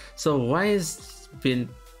visitor. So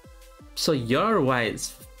your why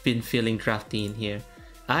it's been feeling drafty in here.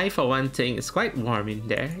 I, for one thing, it's quite warm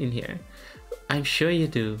in here. I'm sure you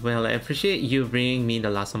do. Well, I appreciate you bringing me the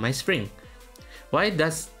last of my spring. Why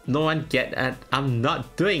does no one get that I'm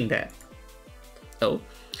not doing that? Oh,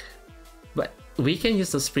 but we can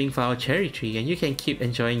use the spring for our cherry tree and you can keep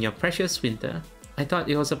enjoying your precious winter. I thought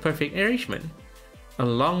it was a perfect arrangement. A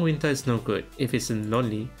long winter is no good if it's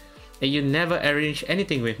lonely, and you never arrange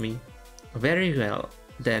anything with me. Very well,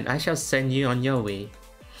 then I shall send you on your way.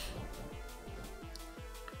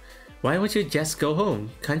 Why won't you just go home?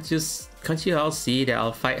 Can't you all see that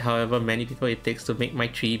I'll fight however many people it takes to make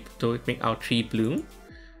our tree bloom?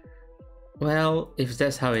 Well, if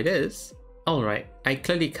that's how it is, alright, I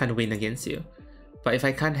clearly can't win against you. But if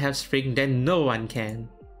I can't have spring, then no one can.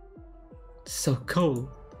 So cold.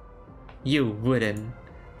 You wouldn't.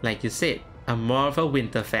 Like you said, I'm more of a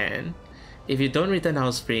winter fan. If you don't return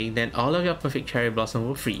our spring, then all of your perfect cherry blossom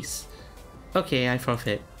will freeze. Okay, I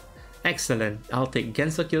forfeit. Excellent, I'll take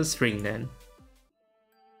Gensokyo's spring then.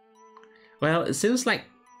 Well, it seems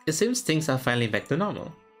things are finally back to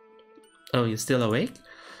normal. Oh, you're still awake?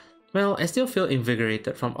 Well, I still feel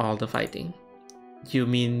invigorated from all the fighting. You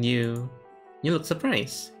mean you look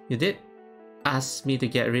surprised. You did ask me to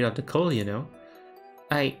get rid of the cold, you know.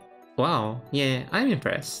 Wow, yeah, I'm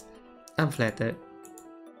impressed. I'm flattered.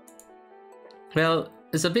 Well,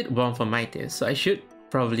 it's a bit warm for my taste, so I should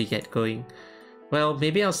probably get going. Well,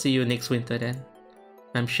 maybe I'll see you next winter then.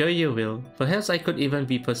 I'm sure you will. Perhaps I could even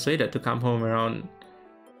be persuaded to come home around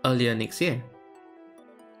earlier next year.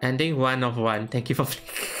 Ending 1 of 1. Thank you for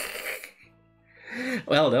playing.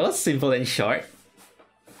 Well, that was simple and short.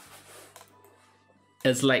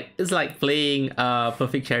 It's like playing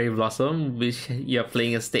Perfect Cherry Blossom, which you're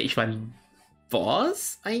playing a stage 1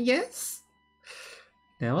 boss, I guess?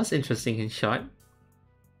 That was interesting and short.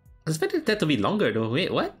 I expected that to be longer though.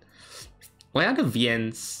 Wait, what? Why are the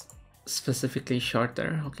VNs specifically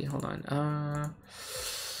shorter? Okay, hold on.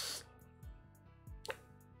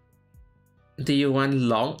 Do you want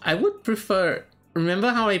long? I would prefer... Remember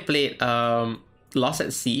how I played Lost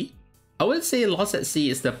at Sea? I would say Lost at Sea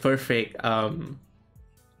is the perfect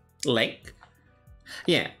length.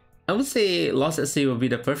 Yeah, I would say Lost at Sea would be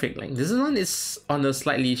the perfect length. This one is on the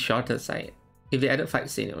slightly shorter side. If they added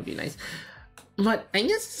fight scene, it would be nice. But I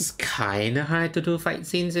guess it's kind of hard to do fight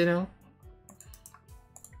scenes, you know?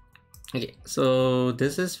 Okay, so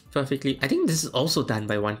this is perfectly... I think this is also done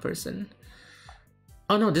by one person.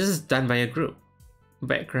 Oh no, this is done by a group.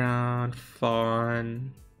 Background,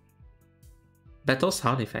 font... Battle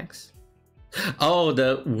sound effects. Oh,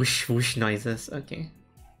 the whoosh whoosh noises, okay.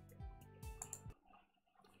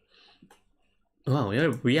 Wow,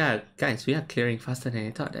 we are clearing faster than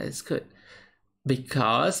I thought. That is good.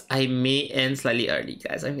 Because I may end slightly early,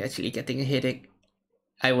 guys. I'm actually getting a headache.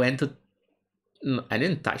 I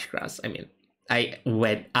didn't touch grass. I mean, I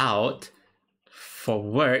went out for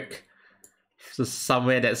work to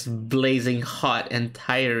somewhere that's blazing hot and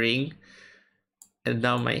tiring, and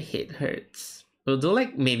now my head hurts. We'll do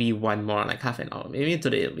like maybe one more, like half an hour. Maybe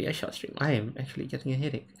today it'll be a short stream. I am actually getting a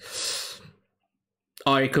headache.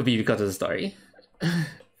 Or it could be because of the story.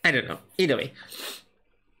 I don't know. Either way.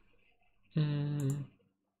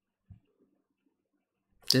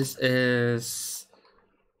 This is...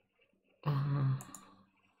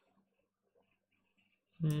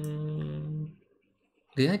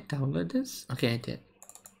 Did I download this? Okay, I did.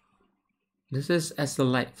 This is As the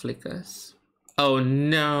Light Flickers. Oh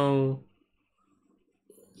no!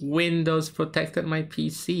 Windows protected my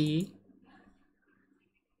PC.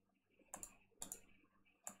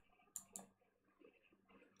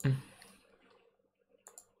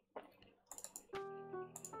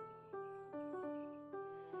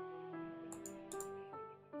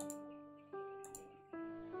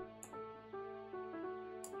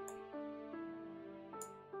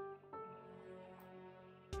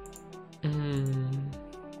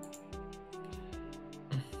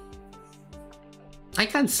 I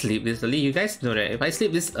can't sleep this early. You guys know that if I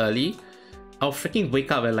sleep this early, I'll freaking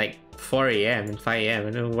wake up at like 4 AM and 5 AM.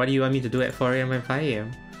 And what do you want me to do at 4 AM and 5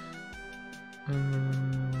 AM?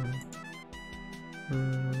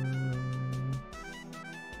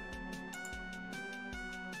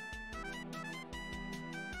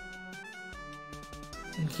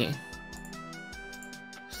 Okay.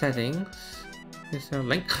 Settings. Is there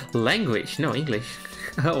language? No, English.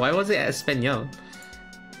 Why was it Espanol?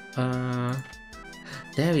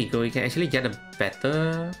 There we go. We can actually get a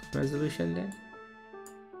better resolution then.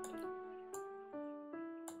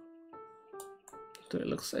 So it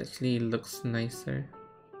looks nicer.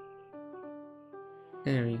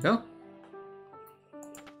 There we go.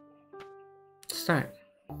 Start.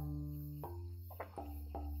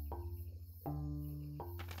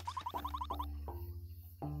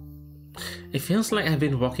 It feels like I've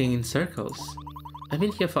been walking in circles. I've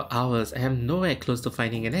been here for hours and I'm nowhere close to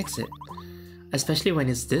finding an exit. Especially when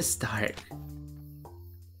it's this dark.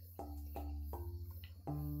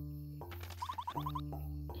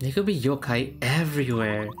 There could be yokai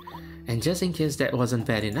everywhere. And just in case that wasn't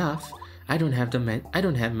bad enough, I don't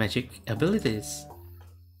have magic abilities.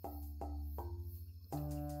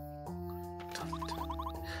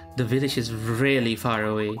 The village is really far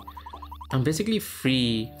away. I'm basically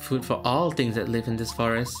free food for all things that live in this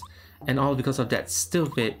forest, and all because of that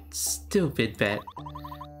stupid bat.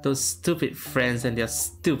 Those stupid friends and their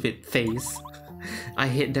stupid face. I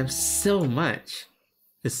hate them so much.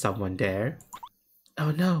 Is someone there?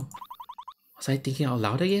 Oh no. Was I thinking out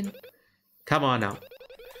loud again? Come on now.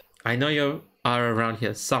 I know you are around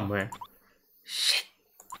here somewhere. Shit.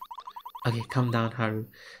 Okay, calm down, Haru.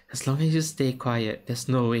 As long as you stay quiet, there's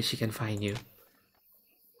no way she can find you.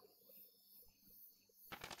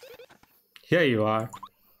 Here you are.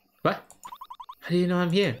 What? How do you know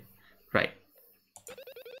I'm here? Right.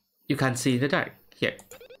 You can't see in the dark. Here,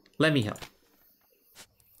 let me help.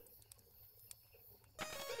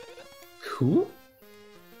 Who?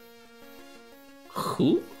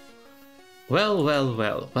 Who? Well, well,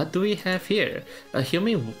 well, what do we have here? A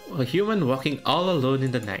human walking all alone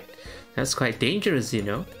in the night. That's quite dangerous, you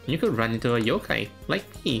know. You could run into a yokai, like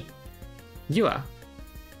me. You are.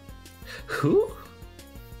 Who?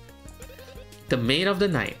 The maid of the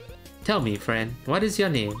night. Tell me, friend, what is your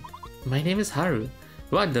name? My name is Haru.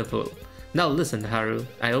 Wonderful. Now listen, Haru.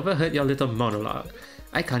 I overheard your little monologue.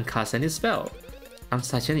 I can't cast any spell. I'm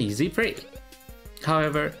such an easy prey.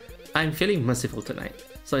 However, I'm feeling merciful tonight.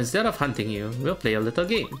 So instead of hunting you, we'll play a little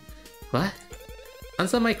game. What?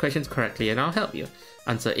 Answer my questions correctly and I'll help you.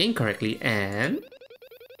 Answer incorrectly and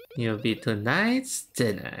you'll be tonight's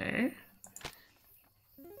dinner.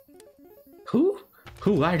 Who?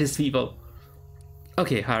 Who are these people?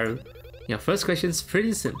 Okay, Haru. Your first question's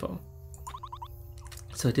pretty simple.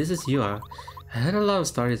 So this is Yua. I heard a lot of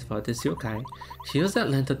stories about this yokai. She used that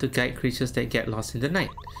lantern to guide creatures that get lost in the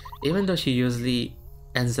night, even though she usually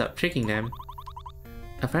ends up tricking them.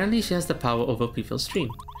 Apparently she has the power over people's dream.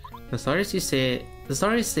 The stories say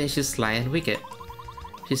she's sly and wicked.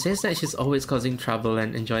 She says that she's always causing trouble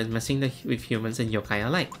and enjoys messing with humans and yokai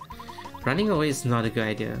alike. Running away is not a good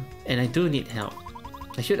idea, and I do need help.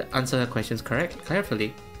 I should answer her questions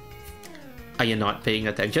carefully. Are you not paying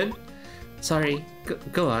attention? Sorry,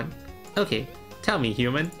 go on. Okay, tell me,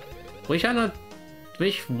 human. Which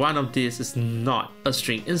one of these is not a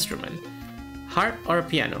string instrument? Harp or a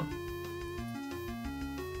piano?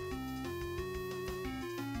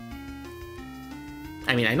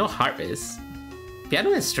 I mean, I know harp is.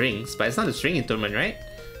 Piano has strings, but it's not a string instrument, right?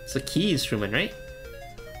 It's a key instrument, right?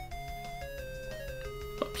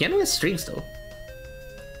 But piano has strings though.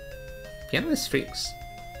 Piano has strings.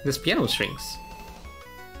 There's piano strings.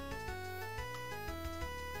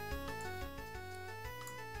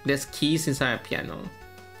 There's keys inside a piano.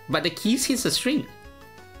 But the keys hits a string.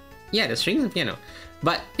 Yeah, the string is a piano.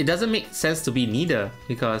 But it doesn't make sense to be neither,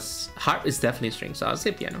 because harp is definitely string, so I'll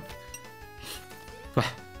say piano.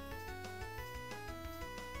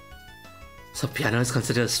 So piano is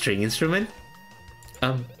considered a string instrument?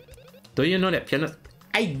 Do you know that piano...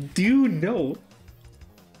 I do know!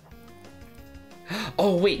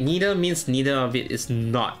 Oh wait, neither means neither of it is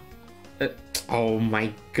not. Oh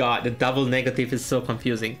my god, the double negative is so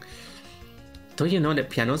confusing. Don't you know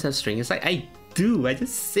that pianos have strings? It's like, I do, I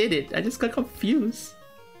just said it, I just got confused.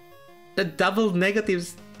 The double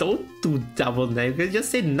negatives don't do double negatives,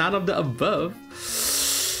 just say none of the above.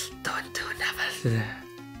 Don't do never.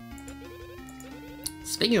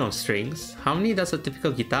 Speaking of strings, how many does a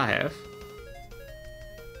typical guitar have?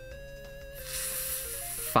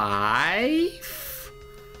 5?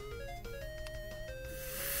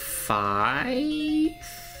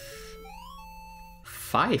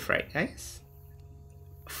 5, right guys?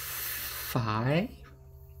 5?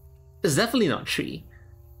 It's definitely not 3.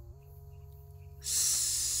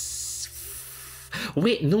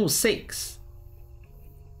 Wait, no, 6.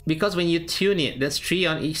 Because when you tune it, there's 3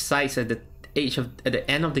 on each side at the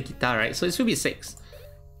end of the guitar, right? So it should be 6.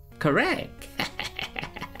 Correct.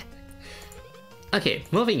 Okay,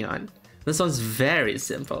 moving on. This one's very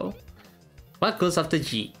simple. What goes after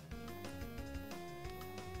G?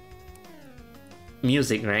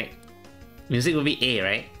 Music, right? Music will be A,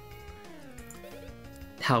 right?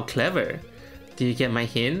 How clever. Do you get my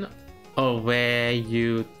hint? Or were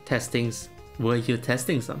you testing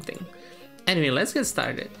something? Anyway, let's get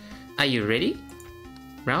started. Are you ready?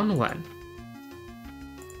 Round 1.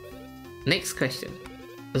 Next question.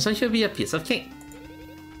 This one should be a piece of cake.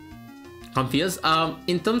 Confused?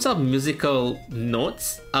 In terms of musical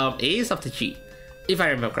notes, A is after G, if I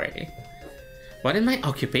remember correctly. What is my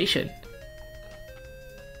occupation?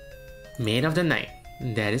 Maid of the night.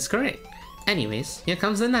 That is correct. Anyways, here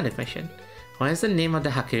comes another question. What is the name of the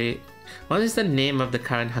Hakure? What is the name of the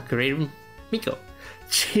current Hakure Miko?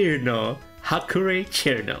 Chirno. Hakure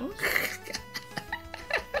Chirno.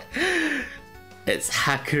 It's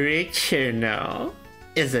Hakure Chirno,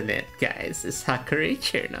 isn't it, guys? It's Hakure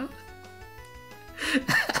Chirno.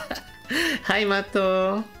 Hi,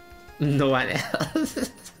 Mato. No one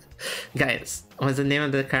else. Guys, what's the name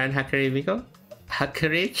of the current Hakure Miko?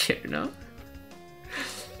 Hakure Chirno.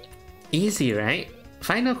 Easy, right?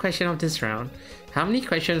 Final question of this round. How many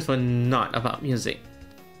questions were not about music?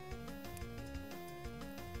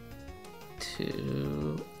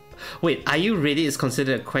 2. Wait, are you ready is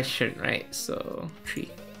considered a question, right? So 3.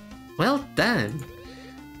 Well done.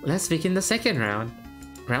 Let's begin the second round.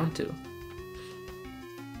 Round 2.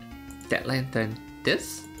 That lantern.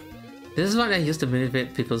 This is what I use to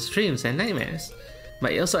manipulate people's dreams and nightmares.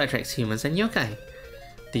 But it also attracts humans and yokai.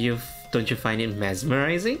 Don't you find it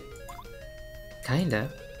mesmerizing? Kinda.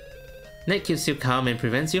 That keeps you calm and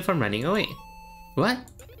prevents you from running away. What?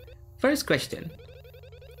 First question.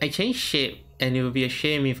 I changed shape and it would be a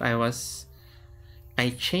shame if I was... I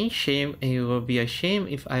changed shape and it would be a shame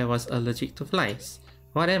if I was allergic to flies.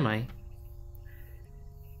 What am I?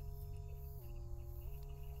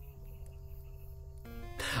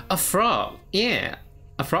 A frog! Yeah!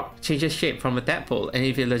 A frog changes shape from a tadpole, and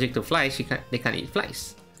if you're allergic to flies, they can't eat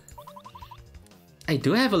flies. I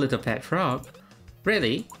do have a little pet frog.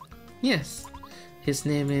 Really? Yes. His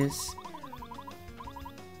name is...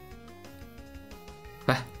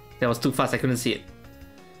 Ah, that was too fast, I couldn't see it.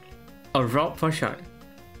 A rob for short.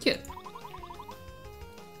 Cute.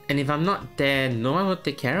 And if I'm not there, no one will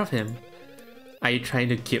take care of him. Are you trying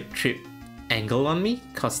to guilt trip Angle on me?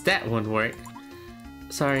 Cause that won't work.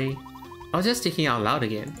 Sorry, I was just thinking out loud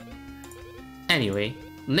again. Anyway,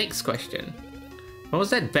 next question. What was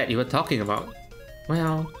that bet you were talking about?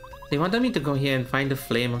 Well, they wanted me to go here and find the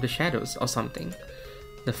Flame of the Shadows or something.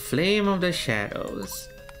 The Flame of the Shadows.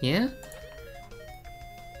 Yeah?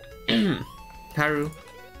 Haru,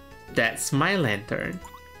 that's my lantern.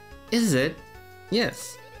 Is it?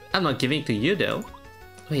 Yes. I'm not giving it to you though.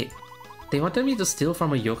 Wait, they wanted me to steal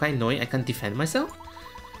from a yokai knowing I can't defend myself?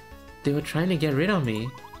 They were trying to get rid of me.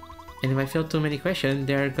 And if I fail too many questions,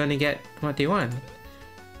 they're gonna get what they want.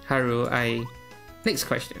 Haru, Next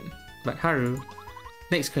question. But Haru,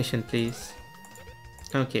 next question please.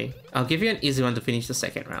 Okay, I'll give you an easy one to finish the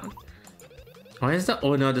second round. Why is the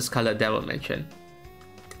owner of the Scarlet Devil mentioned?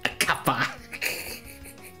 A kappa!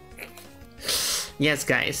 Yes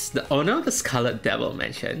guys, the owner of the Scarlet Devil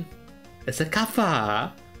mentioned. It's a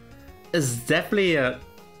kappa! It's definitely a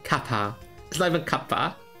kappa. It's not even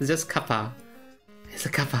kappa. It's just kappa. It's a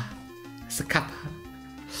kappa. It's a kappa.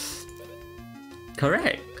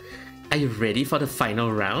 Correct. Are you ready for the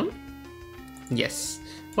final round? Yes.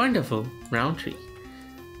 Wonderful. Round 3.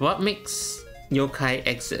 What makes yokai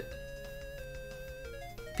exit?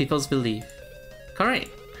 People's belief. Correct.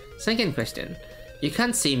 Second question. You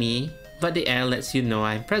can't see me, but the air lets you know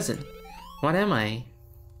I'm present. What am I?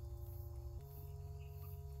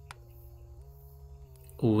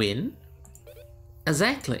 Wind?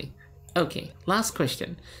 Exactly. Okay, last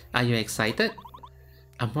question. Are you excited?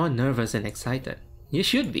 I'm more nervous than excited. You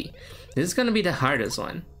should be. This is gonna be the hardest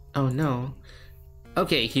one. Oh no.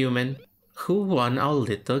 Okay, human. Who won our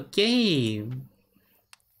little game?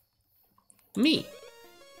 Me.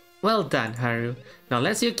 Well done, Haru. Now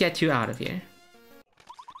let's get you out of here.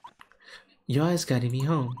 Yua is guiding me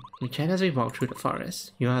home. We chat as we walk through the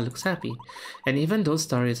forest. Yua looks happy. And even those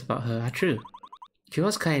stories about her are true. She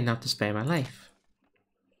was kind enough to spare my life.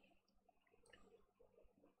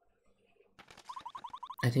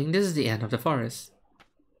 I think this is the end of the forest.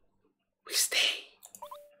 We stay.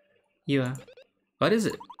 Yua, what is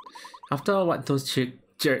it? After all what those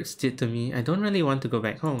jerks did to me, I don't really want to go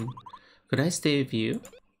back home. Could I stay with you?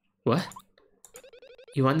 What?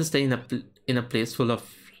 You want to stay in a place full of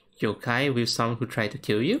yokai with someone who tried to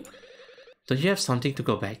kill you? Don't you have something to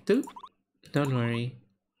go back to? Don't worry.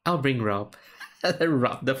 I'll bring Rob.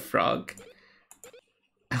 Rob the frog.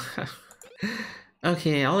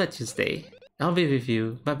 Okay, I'll let you stay. I'll be with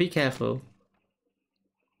you, but be careful.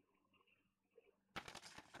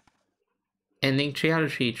 Ending 3 out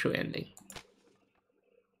of 3, true ending.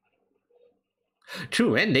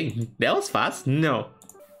 True ending? That was fast? No.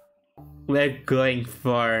 We're going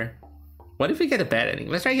for What if we get a bad ending?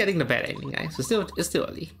 Let's try getting the bad ending, guys. So it's still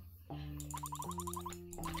early.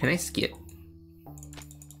 Can I skip?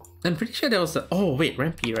 I'm pretty sure there was a... Oh wait,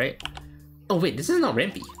 Rampy, right? Oh wait, this is not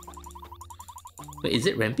Rampy. Wait, is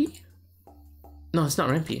it Rampy? No, it's not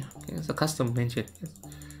Rampy. Okay, it's a custom mention.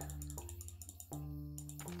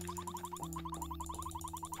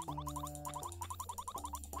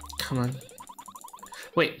 Come on.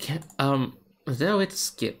 Wait, is there a way to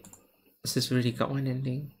skip? This has really got one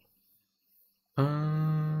ending.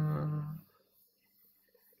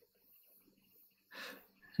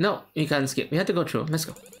 No, you can't skip. We have to go through. Let's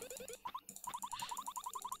go.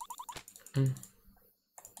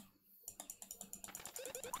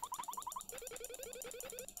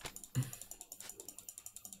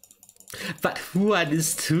 But who are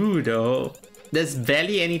these two though? There's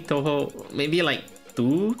barely any Touhou. Maybe like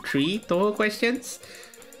 2, 3 Touhou questions,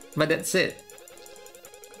 but that's it.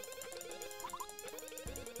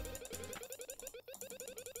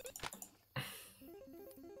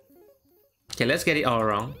 Okay, let's get it all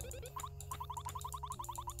wrong.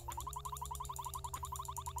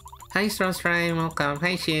 Hi Strong, welcome.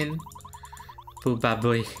 Hi Shin. Booba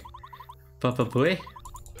boy. Papa boy.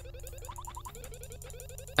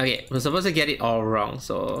 Okay, we're supposed to get it all wrong,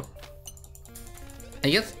 so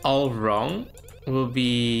I guess all wrong will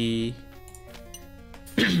be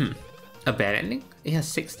a bad ending. It has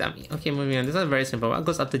 6 dummy. Okay, moving on. This is very simple. What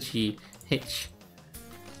goes after G? H.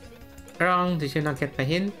 Wrong. Did you not get the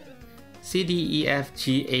hint? C, D, E, F,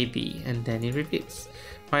 G, A, B, and then it repeats.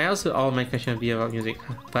 Why else would all my questions be about music?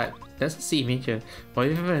 But that's a C major. Or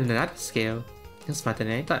even another scale. You're smarter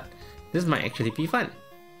than I thought. This might actually be fun.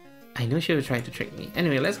 I know she will try to trick me.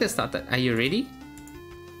 Anyway, let's get started. Are you ready?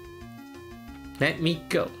 Let me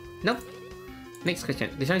go. Nope. Next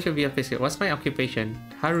question. This one should be a biscuit. What's my occupation?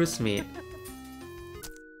 Haru's maid.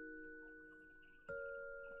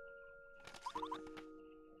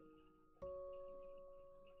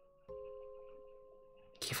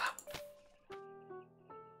 Give up.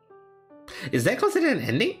 Is that considered an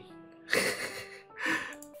ending?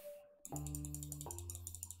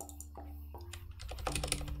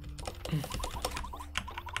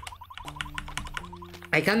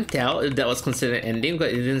 I can't tell if that was considered an ending, but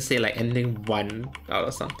it didn't say like ending 1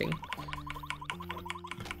 or something.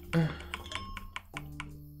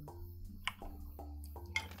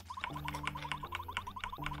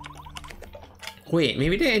 Wait,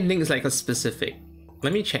 maybe the ending is like a specific.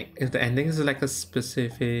 Let me check if the ending is like a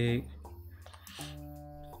specific.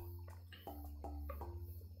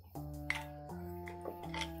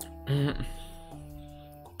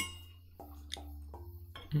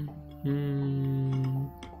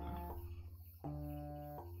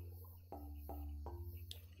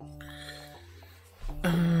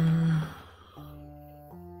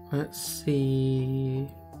 Let's see.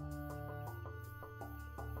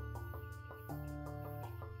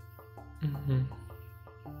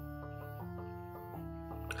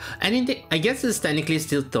 Anything, I guess it's technically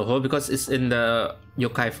still Touhou because it's in the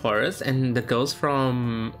yokai forest and the girls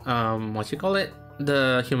from what you call it?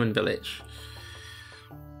 The human village.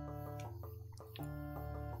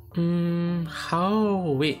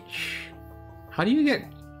 How do you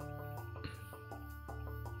get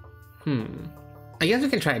I guess we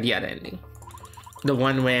can try the other ending. The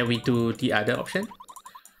one where we do the other option.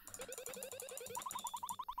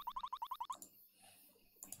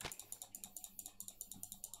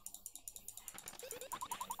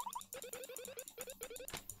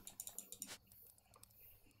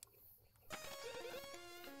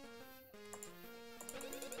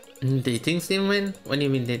 Dating sim when? What do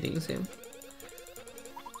you mean dating sim?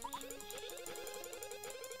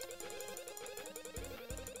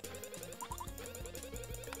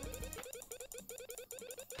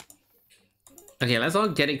 Okay, let's all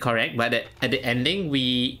get it correct, but at the ending,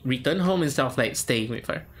 we return home instead of like staying with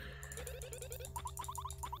her.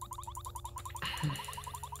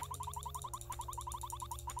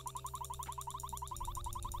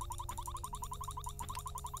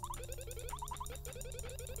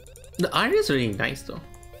 The art is really nice though.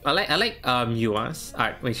 I like Yua's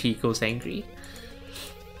art when she goes angry.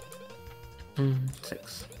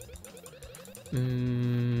 6.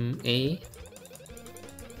 A.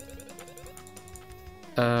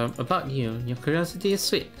 About you. Your curiosity is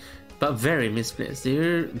sweet, but very misplaced. Do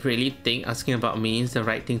you really think asking about me is the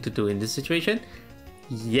right thing to do in this situation?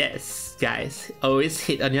 Yes, guys. Always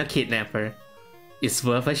hit on your kidnapper. It's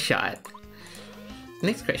worth a shot.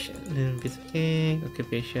 Next question.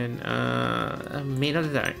 Occupation. Maid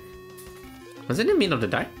of the Dark. Wasn't it Maid of the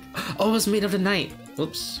Dark? Oh, it was Maid of the Night.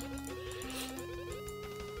 Oops.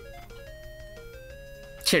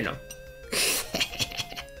 Cherno.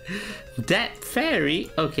 That fairy.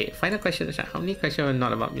 Okay, final question. How many questions are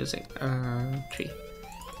not about music? 3.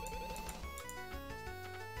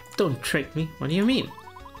 Don't trick me. What do you mean?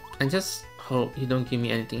 I just hope you don't give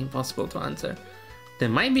me anything impossible to answer. There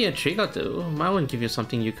might be a trick or two. I won't give you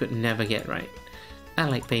something you could never get right. I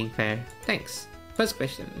like paying fair. Thanks. First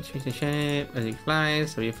question. Change the shape as he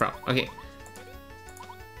flies. So you frog. Okay.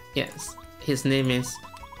 Yes. His name is...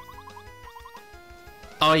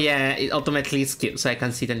 Oh yeah, it automatically skips so I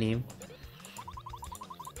can't see the name.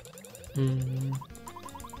 And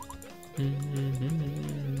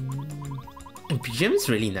BGM is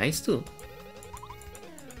really nice too.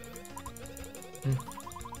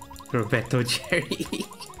 Roberto Jerry.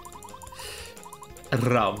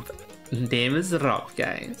 Rob. Name is Rob,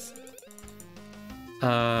 guys.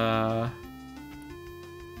 Kappa.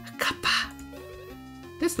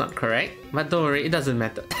 That's not correct, but don't worry, it doesn't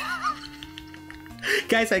matter.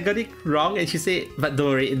 Guys, I got it wrong and she said, but don't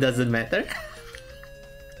worry, it doesn't matter.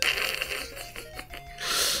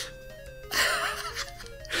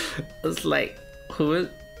 It's like, who is,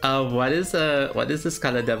 what is the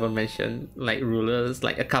Scarlet Devil mention? Like rulers,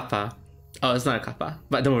 like a kappa. Oh, it's not a kappa,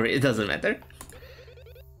 but don't worry, it doesn't matter.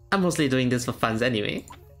 I'm mostly doing this for fun anyway.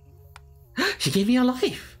 She gave me a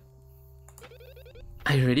life!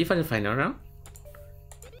 Are you ready for the final round?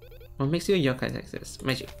 What makes you a yokai exist?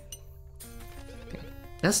 Magic. Okay.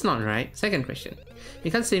 That's not right. Second question.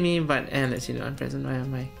 You can't see me, but lets you know I'm present. Why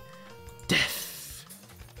am I? Death.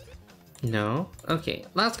 No? Okay.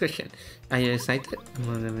 Last question. Are you excited?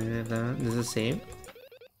 This is the same.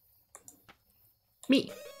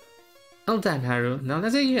 Me. All done, Haru. Now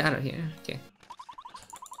let's get you out of here. Okay.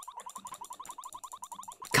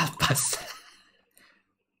 Kalpas.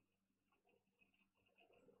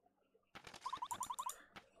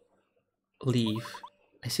 Leave.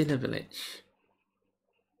 I see the village.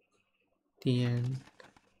 The end.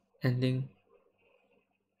 Ending.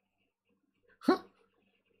 Huh?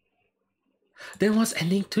 There was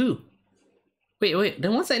ending 2. Wait,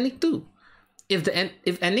 there was ending 2.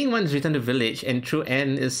 If ending 1 is return to village and true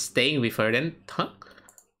end is staying with her, then huh?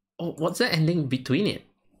 Oh, what's the ending between it?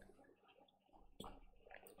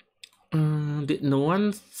 Did no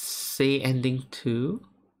one say ending 2?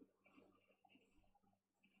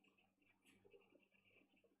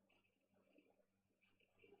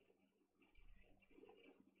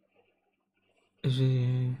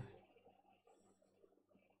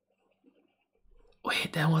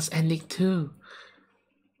 Wait, there was ending 2.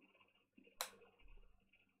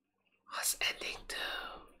 What's ending 2?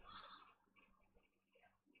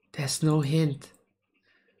 There's no hint.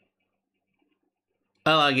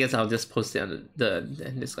 Well, I guess I'll just post it on the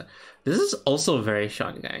Discord. This is also very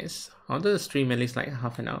short, guys. I'll do the stream at least like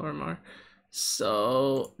half an hour more.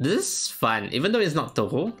 So this is fun, even though it's not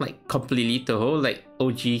Touhou, like completely Touhou, like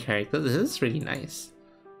OG characters. This is really nice.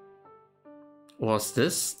 Was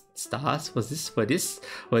this stars? Were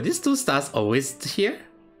these 2 stars always here?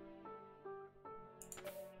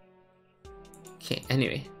 Okay,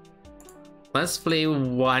 anyway. Let's play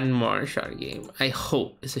one more short game. I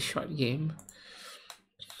hope it's a short game.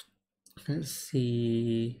 Let's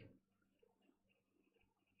see.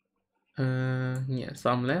 Yeah,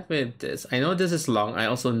 so I'm left with this. I know this is long. I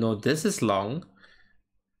also know this is long.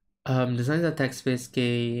 This one is a text-based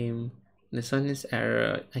game. This one is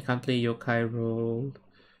error. I can't play yokai role.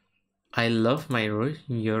 I love my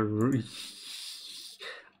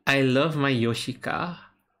I love my Yoshika.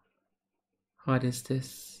 What is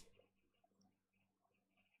this?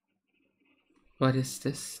 What is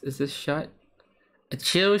this? Is this short? A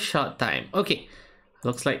chill short time. Okay.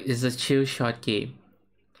 Looks like it's a chill short game.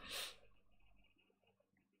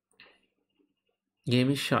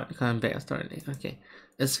 Game is short, can't back start. Okay,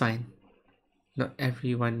 it's fine. Not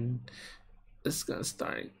everyone is gonna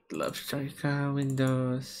start. Love Striker,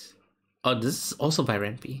 Windows. Oh, this is also by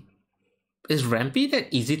Rampy. Is Rampy that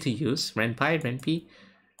easy to use? Rampy?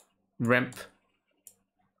 Ramp.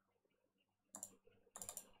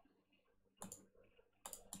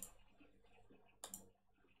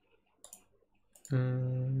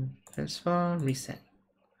 Transform, reset.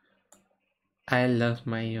 I love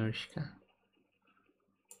my Yoshika.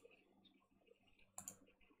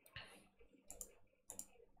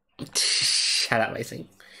 Shut up, I think.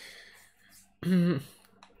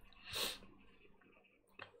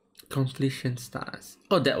 Completion stars.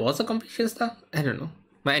 Oh, that was a completion star? I don't know.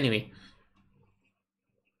 But anyway.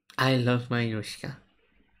 I love my Yoshika.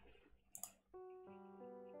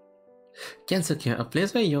 Gensokyo, a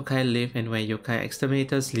place where yokai live and where yokai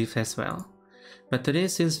exterminators live as well. But today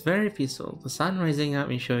seems very peaceful, the sun rising up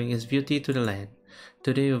and showing its beauty to the land.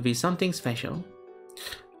 Today will be something special.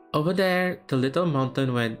 Over there, the little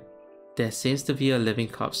mountain where there seems to be a living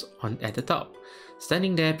corpse at the top,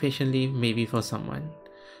 standing there patiently, maybe for someone.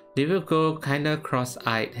 They will go kinda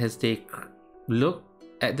cross-eyed as they look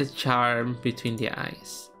at the charm between their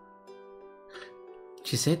eyes.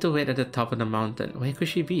 She said to wait at the top of the mountain. Where could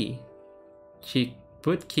she be? She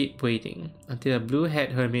would keep waiting until a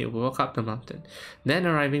blue-haired hermit would walk up the mountain, then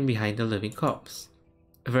arriving behind the living corpse.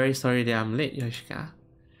 Very sorry that I'm late, Yoshika.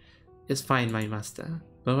 It's fine, my master.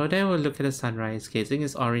 Over there we'll look at the sunrise, gazing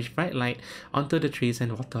its orange bright light onto the trees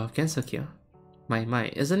and water of Gensokyo.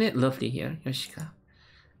 My, isn't it lovely here, Yoshika?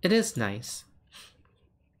 It is nice.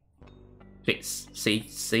 Wait,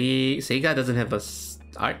 Seiga doesn't have a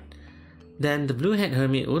art? Then the blue-haired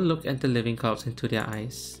hermit would look at the living corpse into their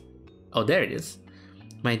eyes. Oh, there it is.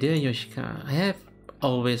 My dear Yoshika, I have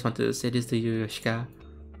always wanted to say this to you, Yoshika.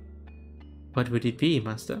 What would it be,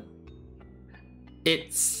 master?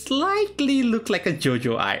 It slightly looked like a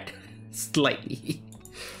JoJo art. Slightly.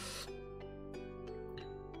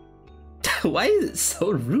 Why is it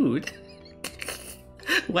so rude?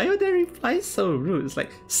 Why would they reply so rude? It's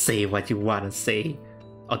like, say what you wanna say,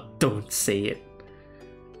 or don't say it.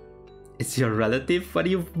 It's your relative? What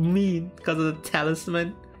do you mean? Because of the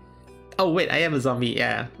talisman? Oh wait, I am a zombie,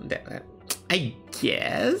 yeah. I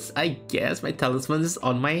guess my talisman is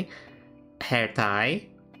on my hair tie.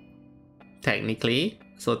 Technically.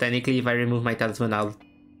 So technically if I remove my talisman, I'll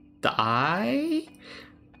die?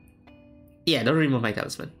 Yeah, don't remove my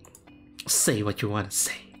talisman. Say what you want to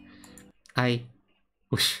say.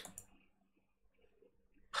 Whoosh.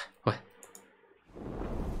 What?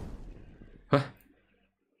 What?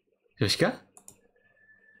 Yoshika?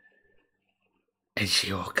 And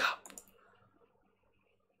she woke up.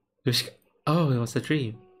 Yoshika. Oh, it was a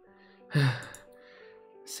dream.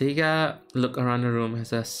 Seiga looked around the room as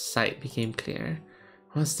her sight became clear.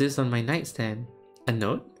 What's this on my nightstand? A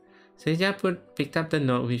note? Seiga picked up the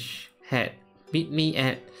note which had meet me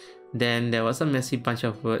at. Then there was a messy bunch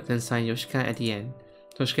of words and signed Yoshika at the end.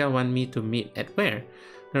 Yoshika wanted me to meet at where?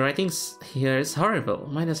 The writing here is horrible.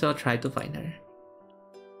 Might as well try to find her.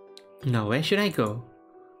 Now where should I go?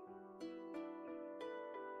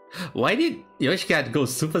 Why did Yoshika go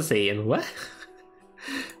Super Saiyan? What?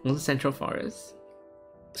 The Central Forest.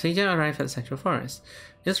 Seiga arrived at Central Forest.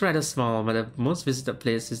 It's rather small, but the most visited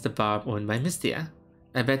place is the bar owned by Mistia.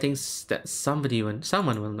 I bet that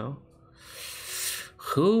someone will know.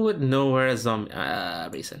 Who would know where a zombie...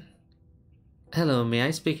 reason. Hello, may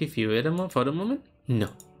I speak with you for the moment? No.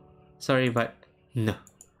 Sorry, but no.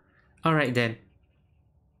 Alright then.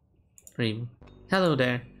 Reem. Hello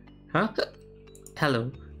there. Huh?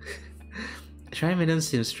 Hello. Tri-Maiden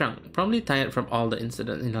seems strong, probably tired from all the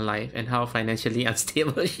incidents in her life and how financially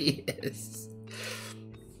unstable she is.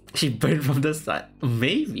 She burned from the sun.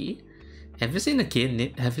 Maybe. Have you seen a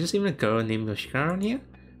girl named Yoshika around here?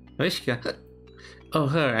 Yoshika. Oh,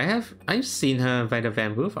 her. I've seen her by the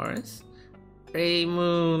bamboo forest. Hey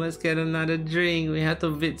Moo, let's get another drink. We have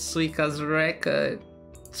to beat Suika's record.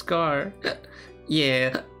 Score.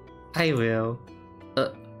 Yeah, I will.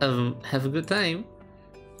 Have a good time.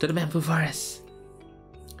 To the bamboo forest.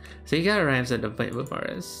 Seiga arrives at the bamboo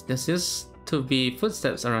forest. There seems to be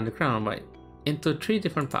footsteps around the ground, but into 3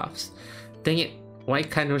 different paths. Dang it, why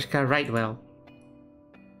can't Yoshika ride well?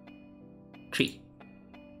 3.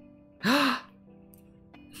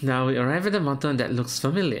 Now we arrive at the mountain that looks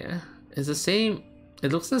familiar. It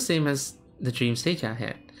looks the same as the dream Seiga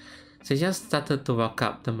had. Seiga started to walk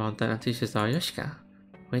up the mountain until she saw Yoshika,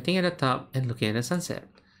 waiting at the top and looking at the sunset.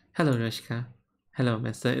 Hello, Yoshika. Hello,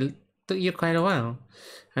 master. It took you quite a while.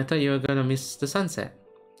 I thought you were gonna miss the sunset.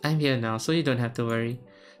 I'm here now, so you don't have to worry.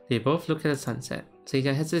 They both look at the sunset.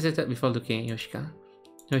 Seiga hesitated before looking at Yoshika.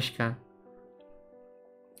 Yoshika.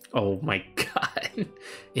 Oh my god.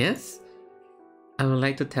 Yes? I would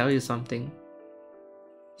like to tell you something.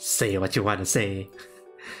 Say what you want to say.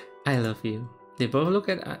 I love you. They both looked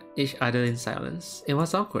at each other in silence. It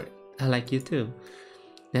was awkward. I like you too.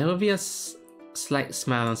 There will be a slight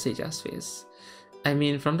smile on Seija's face. I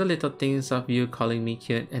mean, from the little things of you calling me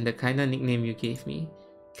cute and the kind of nickname you gave me,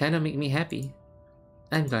 kind of make me happy.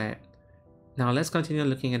 I'm glad. Now let's continue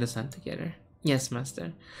looking at the sun together. Yes,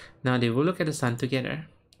 master. Now they will look at the sun together.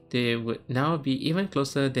 They would now be even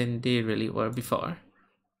closer than they really were before.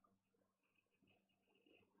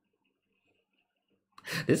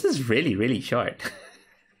 This is really short.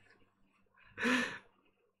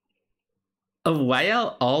 Why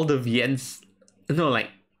are all the VNs... No, like...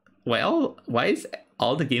 Why is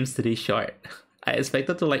all the games today short? I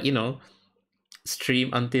expected to, like, you know,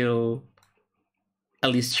 stream until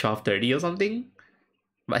at least 12:30 or something.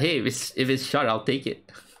 But hey, if it's short, I'll take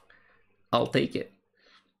it. I'll take it.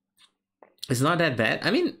 It's not that bad.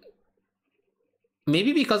 I mean,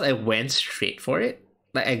 maybe because I went straight for it.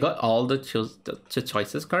 Like I got all the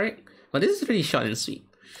choices correct. But this is really short and sweet.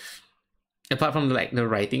 Apart from like the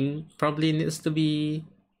writing probably needs to be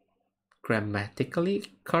grammatically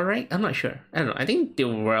correct. I'm not sure. I don't know. I think they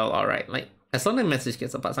were all right. Like as long as the message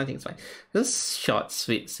gets about something, it's fine. Just short,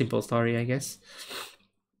 sweet, simple story, I guess.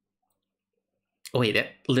 Oh wait, that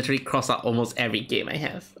literally crossed out almost every game I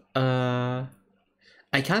have.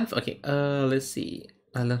 I can't. Okay. Let's see.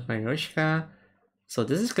 I love my Roshka. So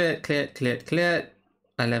this is cleared.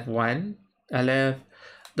 I left one. I left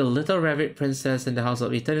the Little Rabbit Princess in the House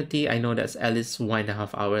of Eternity. I know that's at least 1.5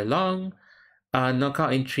 hour long.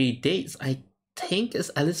 Knockout in 3 days. I think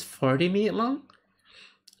it's at least 40-minute long.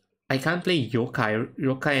 I can't play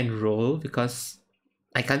Yokai and Roll because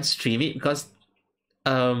I can't stream it because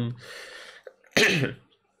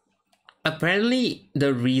apparently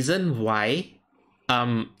the reason why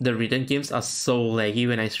the written games are so laggy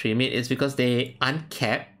when I stream it is because they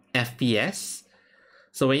uncap FPS.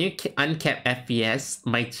 So when you uncap FPS,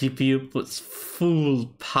 my GPU puts full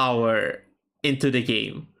power into the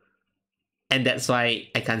game. And that's why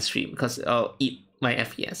I can't stream, because it'll eat my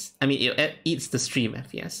FPS. I mean, it eats the stream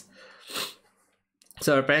FPS.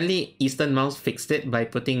 So apparently Eastern Mouse fixed it by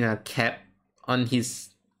putting a cap on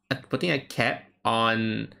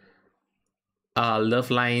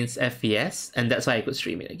Love Line's FPS, and that's why I could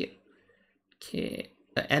stream it again. Okay,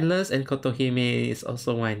 the Endless and Kotohime is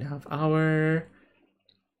also 1.5 hour.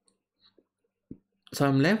 So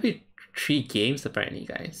I'm left with 3 games apparently,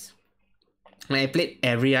 guys. I played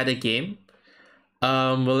every other game.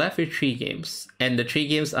 We're left with 3 games, and the 3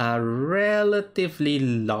 games are relatively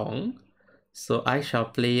long. So I shall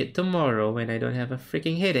play it tomorrow when I don't have a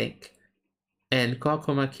freaking headache. And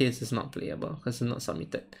Koakoma Kiss is not playable because it's not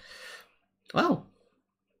submitted. Wow.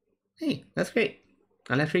 Hey, that's great.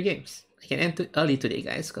 I left 3 games. I can end early today,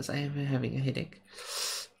 guys, because I am having a headache.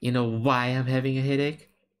 You know why I'm having a headache?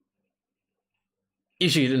 You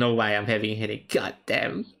should know why I'm having a headache. God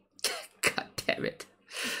damn. God damn it.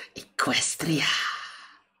 Equestria.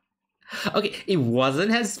 Okay, it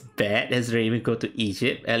wasn't as bad as Raymond Go to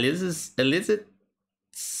Egypt. At least it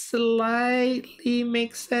slightly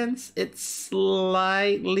makes sense. It's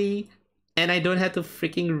slightly... And I don't have to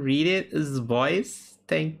freaking read it. It's voice.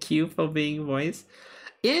 Thank you for being voice.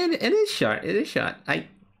 Yeah, and it is short. It is short. I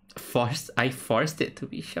forced it to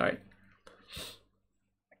be short.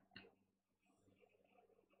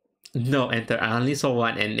 No, enter. I only saw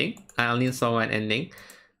one ending.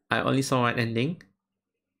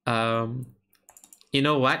 You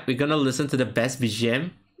know what? We're gonna listen to the best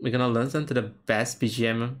BGM. We're gonna listen to the best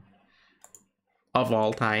BGM of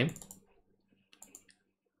all time.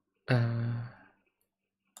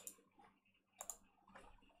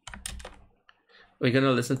 We're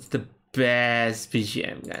gonna listen to the best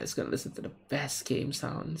BGM, guys. Gonna listen to the best game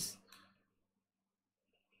sounds.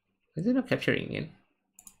 Is it not capturing it?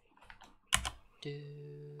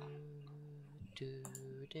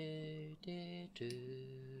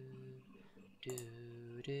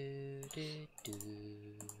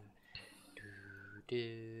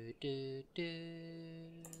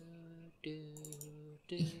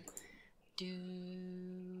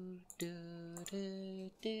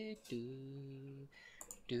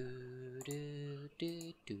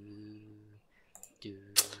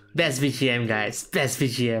 Best BGM, guys. Best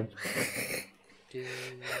BGM.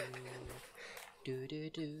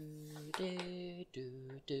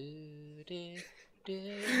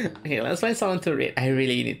 Okay, let's find someone to read. I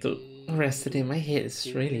really need to rest today. My head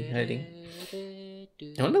is really hurting.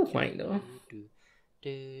 I wonder why though.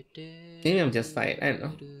 Maybe I'm just tired. I don't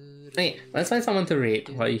know. Okay, let's find someone to read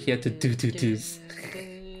while you're here to do.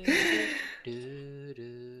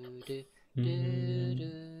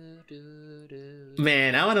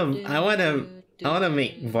 Man, I wanna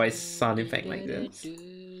make voice sound effect like this.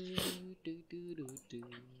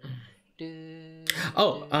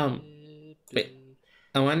 Oh, wait.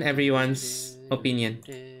 I want everyone's opinion.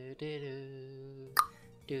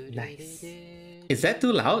 Nice. Is that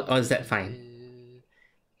too loud or is that fine?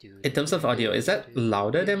 In terms of audio, is that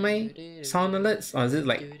louder than my sound alerts or is it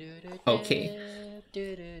like okay?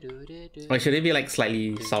 Or should it be like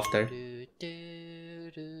slightly softer?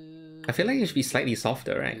 I feel like it should be slightly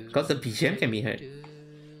softer, right? Because the BGM can be heard.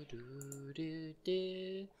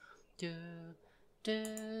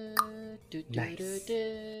 Nice.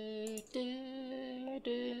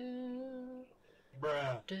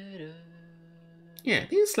 Yeah, I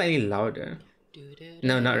think it's slightly louder.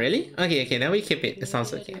 No, not really? Okay, then we keep it. It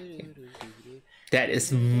sounds okay. That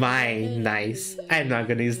is my nice. I'm not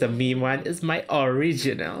gonna use the meme one. It's my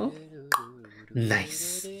original.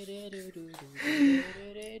 Nice.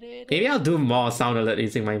 Maybe I'll do more sound alert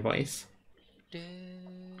using my voice.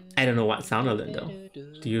 I don't know what sound alert though.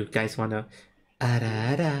 Do you guys wanna? Oh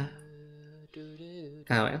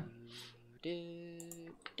well.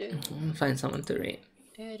 Find someone to rate.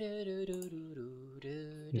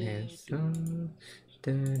 Yes.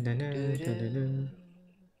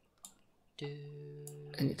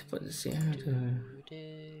 I need to put this here.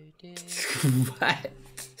 What?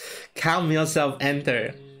 Calm yourself,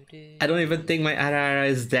 enter. I don't even think my RR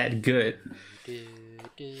is that good.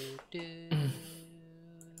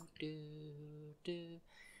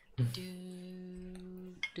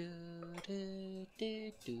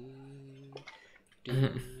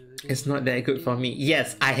 It's not that good for me.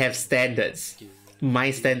 Yes, I have standards.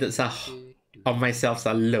 My standards are of myself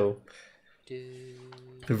are low.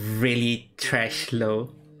 Really trash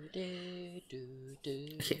low. Okay,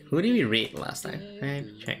 who did we rate last time? I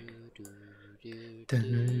check.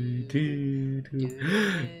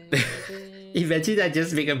 Imagine I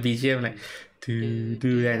just make a BGM like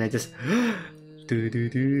and I just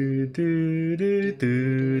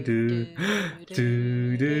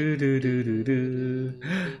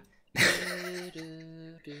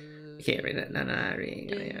okay,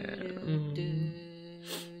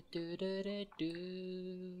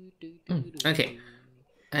 okay.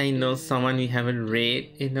 I know someone we haven't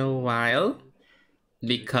rated in a while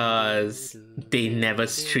because they never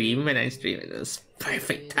stream when I stream. It was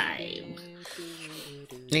perfect time.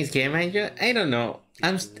 Next game manager? I don't know.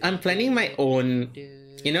 I'm planning my own.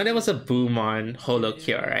 You know there was a boom on Holo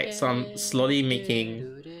Cure, right? So I'm slowly making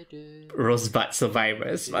Rosebud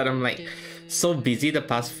Survivors, but I'm like so busy the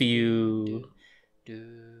past few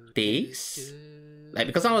days. Like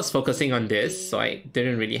because I was focusing on this, so I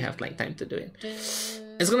didn't really have like time to do it.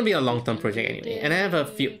 It's gonna be a long-term project anyway, and I have a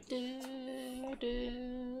few.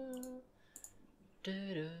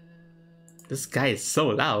 This guy is so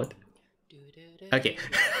loud. Okay.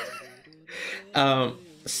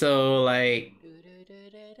 So like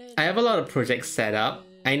I have a lot of projects set up.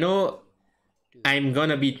 I know I'm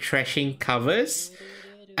gonna be trashing covers.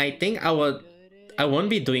 I think I won't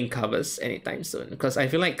be doing covers anytime soon because I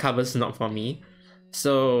feel like covers not for me.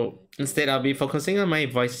 So instead I'll be focusing on my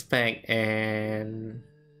voice pack and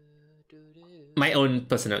my own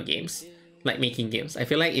personal games, like making games. I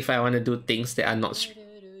feel like if I want to do things that are not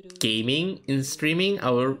gaming in streaming, I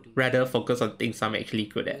would rather focus on things I'm actually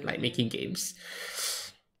good at, like making games.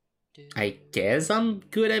 I guess I'm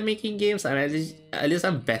good at making games. At least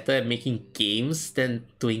I'm better at making games than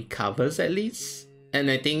doing covers at least. And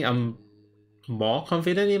I think I'm more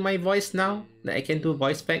confident in my voice now that I can do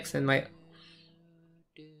voice packs and like.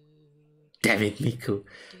 Damn it, Miku.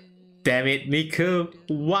 Damn it, Miku.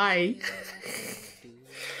 Why?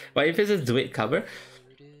 Why if it's a do it cover?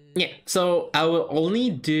 Yeah, so I will only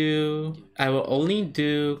do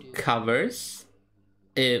covers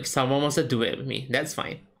if someone wants to do it with me. That's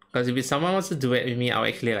fine. Because if someone wants to do it with me, I'll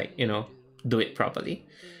actually like, you know, do it properly.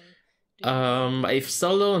 If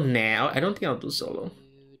solo now, I don't think I'll do solo.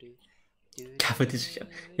 Cover this.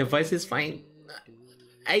 Your voice is fine.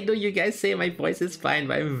 I know you guys say my voice is fine,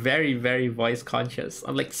 but I'm very, very voice conscious.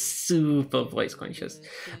 I'm like super voice conscious.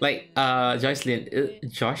 Like Jocelyn,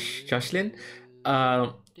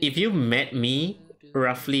 if you met me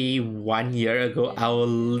roughly 1 year ago, I will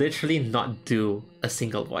literally not do a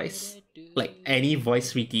single voice. Like any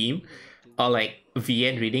voice redeem or like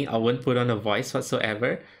VN reading, I won't put on a voice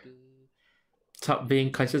whatsoever. Stop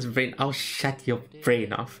being conscious brain. I'll shut your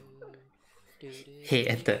brain off. Hey,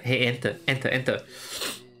 enter. Hey, enter. Enter, enter.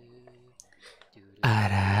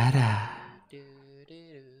 Arara.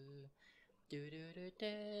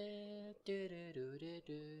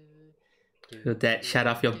 So that shut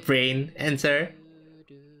off your brain, enter.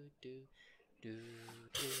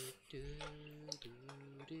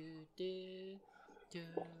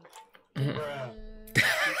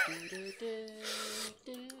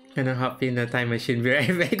 Gonna hop in the time machine, be right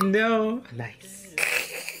back. No. Nice.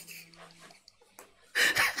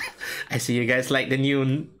 I see you guys like the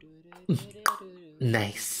new.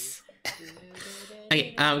 Nice.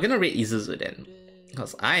 Okay, I'm gonna rate Isuzu then,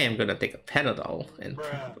 because I am gonna take a Panadol and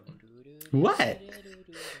what?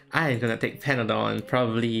 I am gonna take Panadol and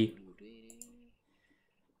probably.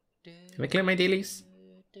 Have I cleared my dailies?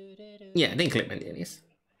 Yeah, I didn't clear my dailies.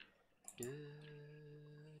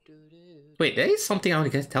 Wait, there is something I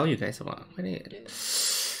want to tell you guys about. I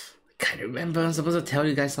can't remember. I'm supposed to tell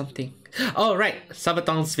you guys something. Oh, right.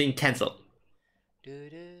 Sabaton's been cancelled.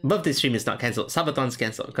 Birthday stream is not cancelled. Sabaton's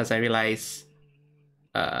cancelled because I realized.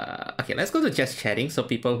 Okay, let's go to just chatting so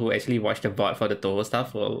people who actually watch the VOD for the Touhou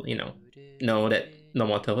stuff will, you know that no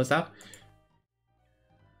more Touhou stuff.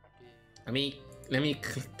 I mean,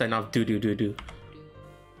 turn off do.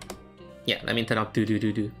 Yeah, let me turn off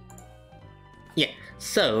do. Yeah,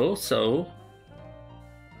 so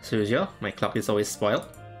usual, my clock is always spoiled.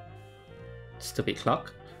 Stupid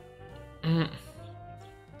clock.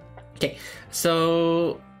 Okay,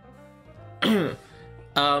 so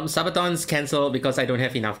Sabaton's cancelled because I don't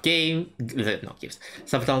have enough games.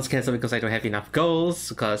 Sabaton's cancelled because I don't have enough goals,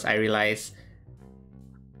 because I realize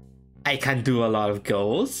I can't do a lot of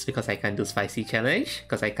goals, because I can't do spicy challenge,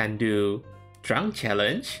 because I can't do drunk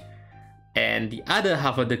challenge. And the other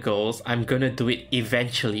half of the goals, I'm gonna do it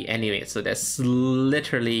eventually anyway, so there's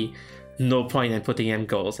literally no point in putting in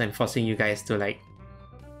goals and forcing you guys to like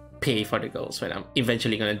pay for the goals when I'm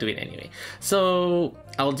eventually gonna do it anyway. So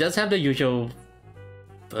I'll just have the usual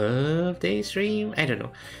birthday stream. I don't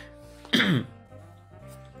know.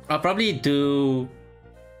 I'll probably do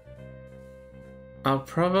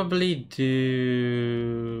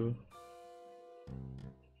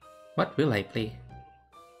what will I play?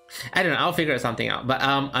 I don't know, I'll figure something out. But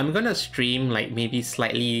I'm gonna stream like maybe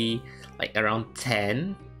slightly like around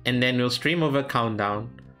 10, and then we'll stream over countdown.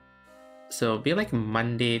 So it'll be like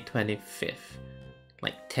Monday 25th,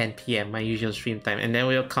 like 10 PM, my usual stream time, and then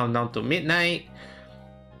we'll count down to midnight.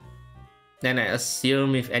 Then I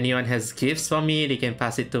assume if anyone has gifts for me, they can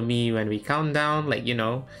pass it to me when we count down, like, you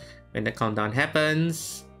know, when the countdown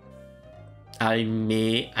happens.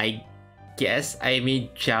 I guess I may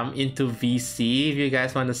jump into VC if you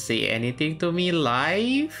guys want to say anything to me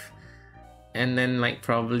live, and then like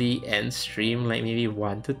probably end stream like maybe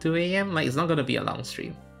 1 to 2 AM. Like, it's not gonna be a long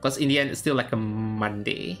stream, because in the end it's still like a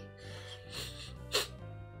Monday.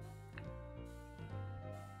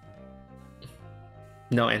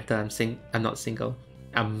 No, enter, I'm not single.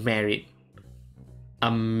 I'm married.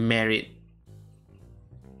 I'm married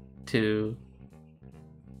to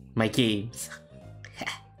my games.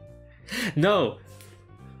 No!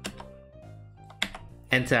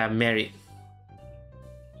 Enter, I'm married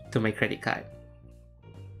to my credit card.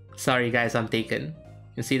 Sorry guys, I'm taken.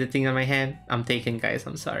 You see the thing on my hand? I'm taken, guys,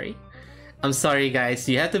 I'm sorry. I'm sorry guys,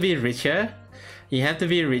 you have to be richer. You have to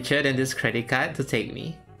be richer than this credit card to take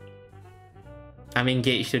me. I'm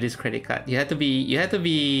engaged to this credit card. You have to be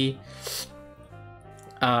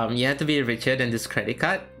richer than this credit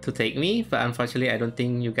card to take me, but unfortunately I don't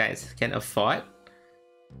think you guys can afford.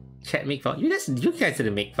 Chat make vows. You guys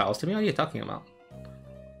didn't make vows to me. What are you talking about?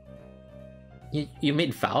 You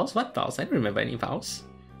made vows? What vows? I don't remember any vows.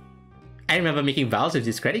 I remember making vows with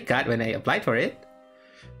this credit card when I applied for it.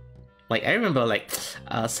 Like, I remember like,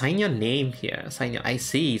 sign your name here, sign your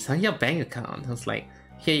bank account. I was like,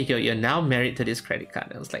 here you go, you're now married to this credit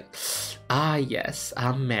card. I was like, ah yes,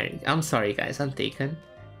 I'm married. I'm sorry guys, I'm taken.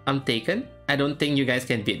 I don't think you guys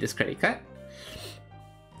can beat this credit card.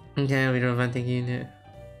 Okay, we don't want thinking.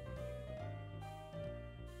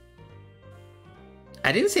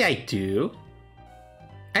 I didn't say I do.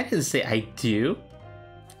 Do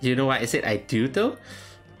you know why I said I do though?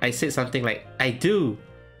 I said something like, I do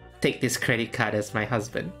take this credit card as my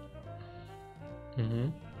husband.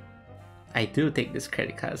 I do take this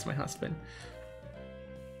credit card as my husband.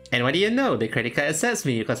 And what do you know? The credit card accepts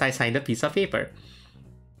me because I signed a piece of paper.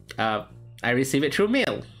 I received it through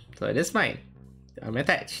mail, so it is mine. I'm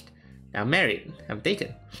attached. I'm married. I'm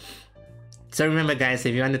taken. So remember guys,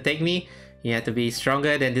 if you want to take me, you have to be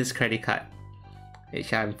stronger than this credit card,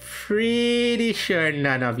 which I'm pretty sure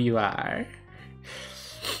none of you are.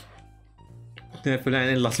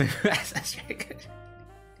 I lost my access record.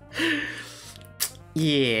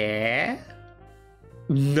 Yeah.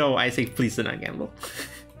 No, I say please do not gamble.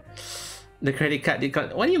 The credit card did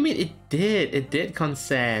what do you mean? It did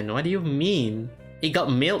consent. What do you mean? It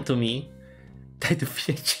got mailed to me. Try to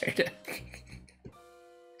feature.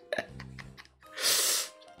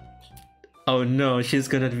 Oh no, she's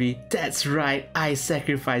gonna be, that's right, I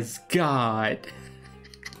sacrificed God.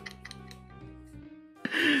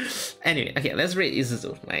 Anyway, okay, let's rate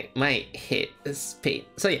Isuzu. My head is paid.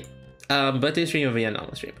 So yeah, birthday stream will be a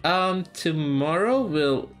normal stream. Tomorrow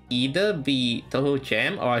will either be Touhou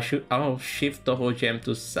Jam or I'll shift Touhou Jam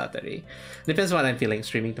to Saturday. Depends what I'm feeling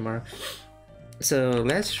streaming tomorrow. So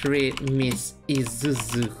let's rate Miss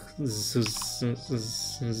Isuzu.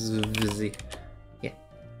 Yeah.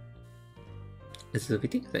 Isuzu,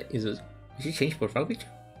 Isuzu. Did she change profile picture?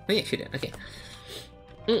 Oh yeah, she did. Okay.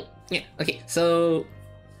 Yeah. Okay. So.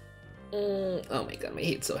 Oh my god, my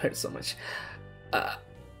head hurts so much.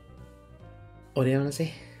 What do I want to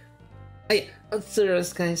say? Oh yeah,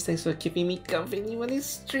 serious guys, thanks for keeping me company on this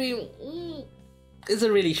stream. It's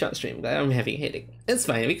a really short stream, but I'm having a headache. It's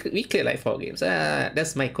fine, we clear like 4 games.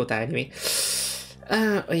 That's my quota anyway.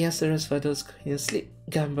 Oyasurus for those who can sleep,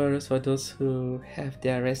 Gambarus for those who have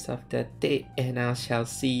their rest of the day, and I shall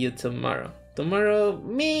see you tomorrow. Tomorrow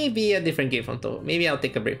may be a different game from Touhou. Maybe I'll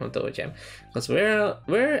take a break from Touhou Jam because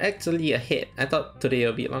we're actually ahead. I thought today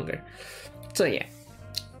will be longer. So yeah,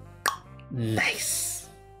 nice.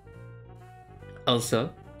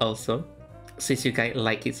 Also, since you guys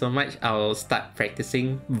like it so much, I'll start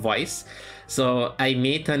practicing voice. So I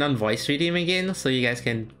may turn on voice reading again, so you guys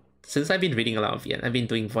can. Since I've been reading a lot of it, I've been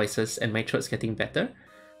doing voices, and my throat's getting better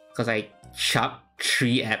because I chopped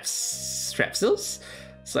 3 strepsils.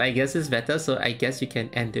 So I guess it's better. So I guess you can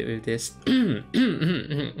end it with this.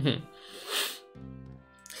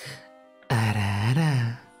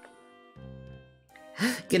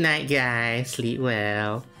 Good night, guys. Sleep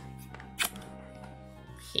well.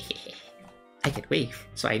 I can wave,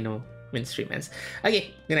 so I know when stream ends.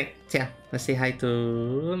 Okay, good night. Yeah, let's say hi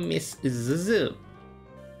to Miss Zuzu.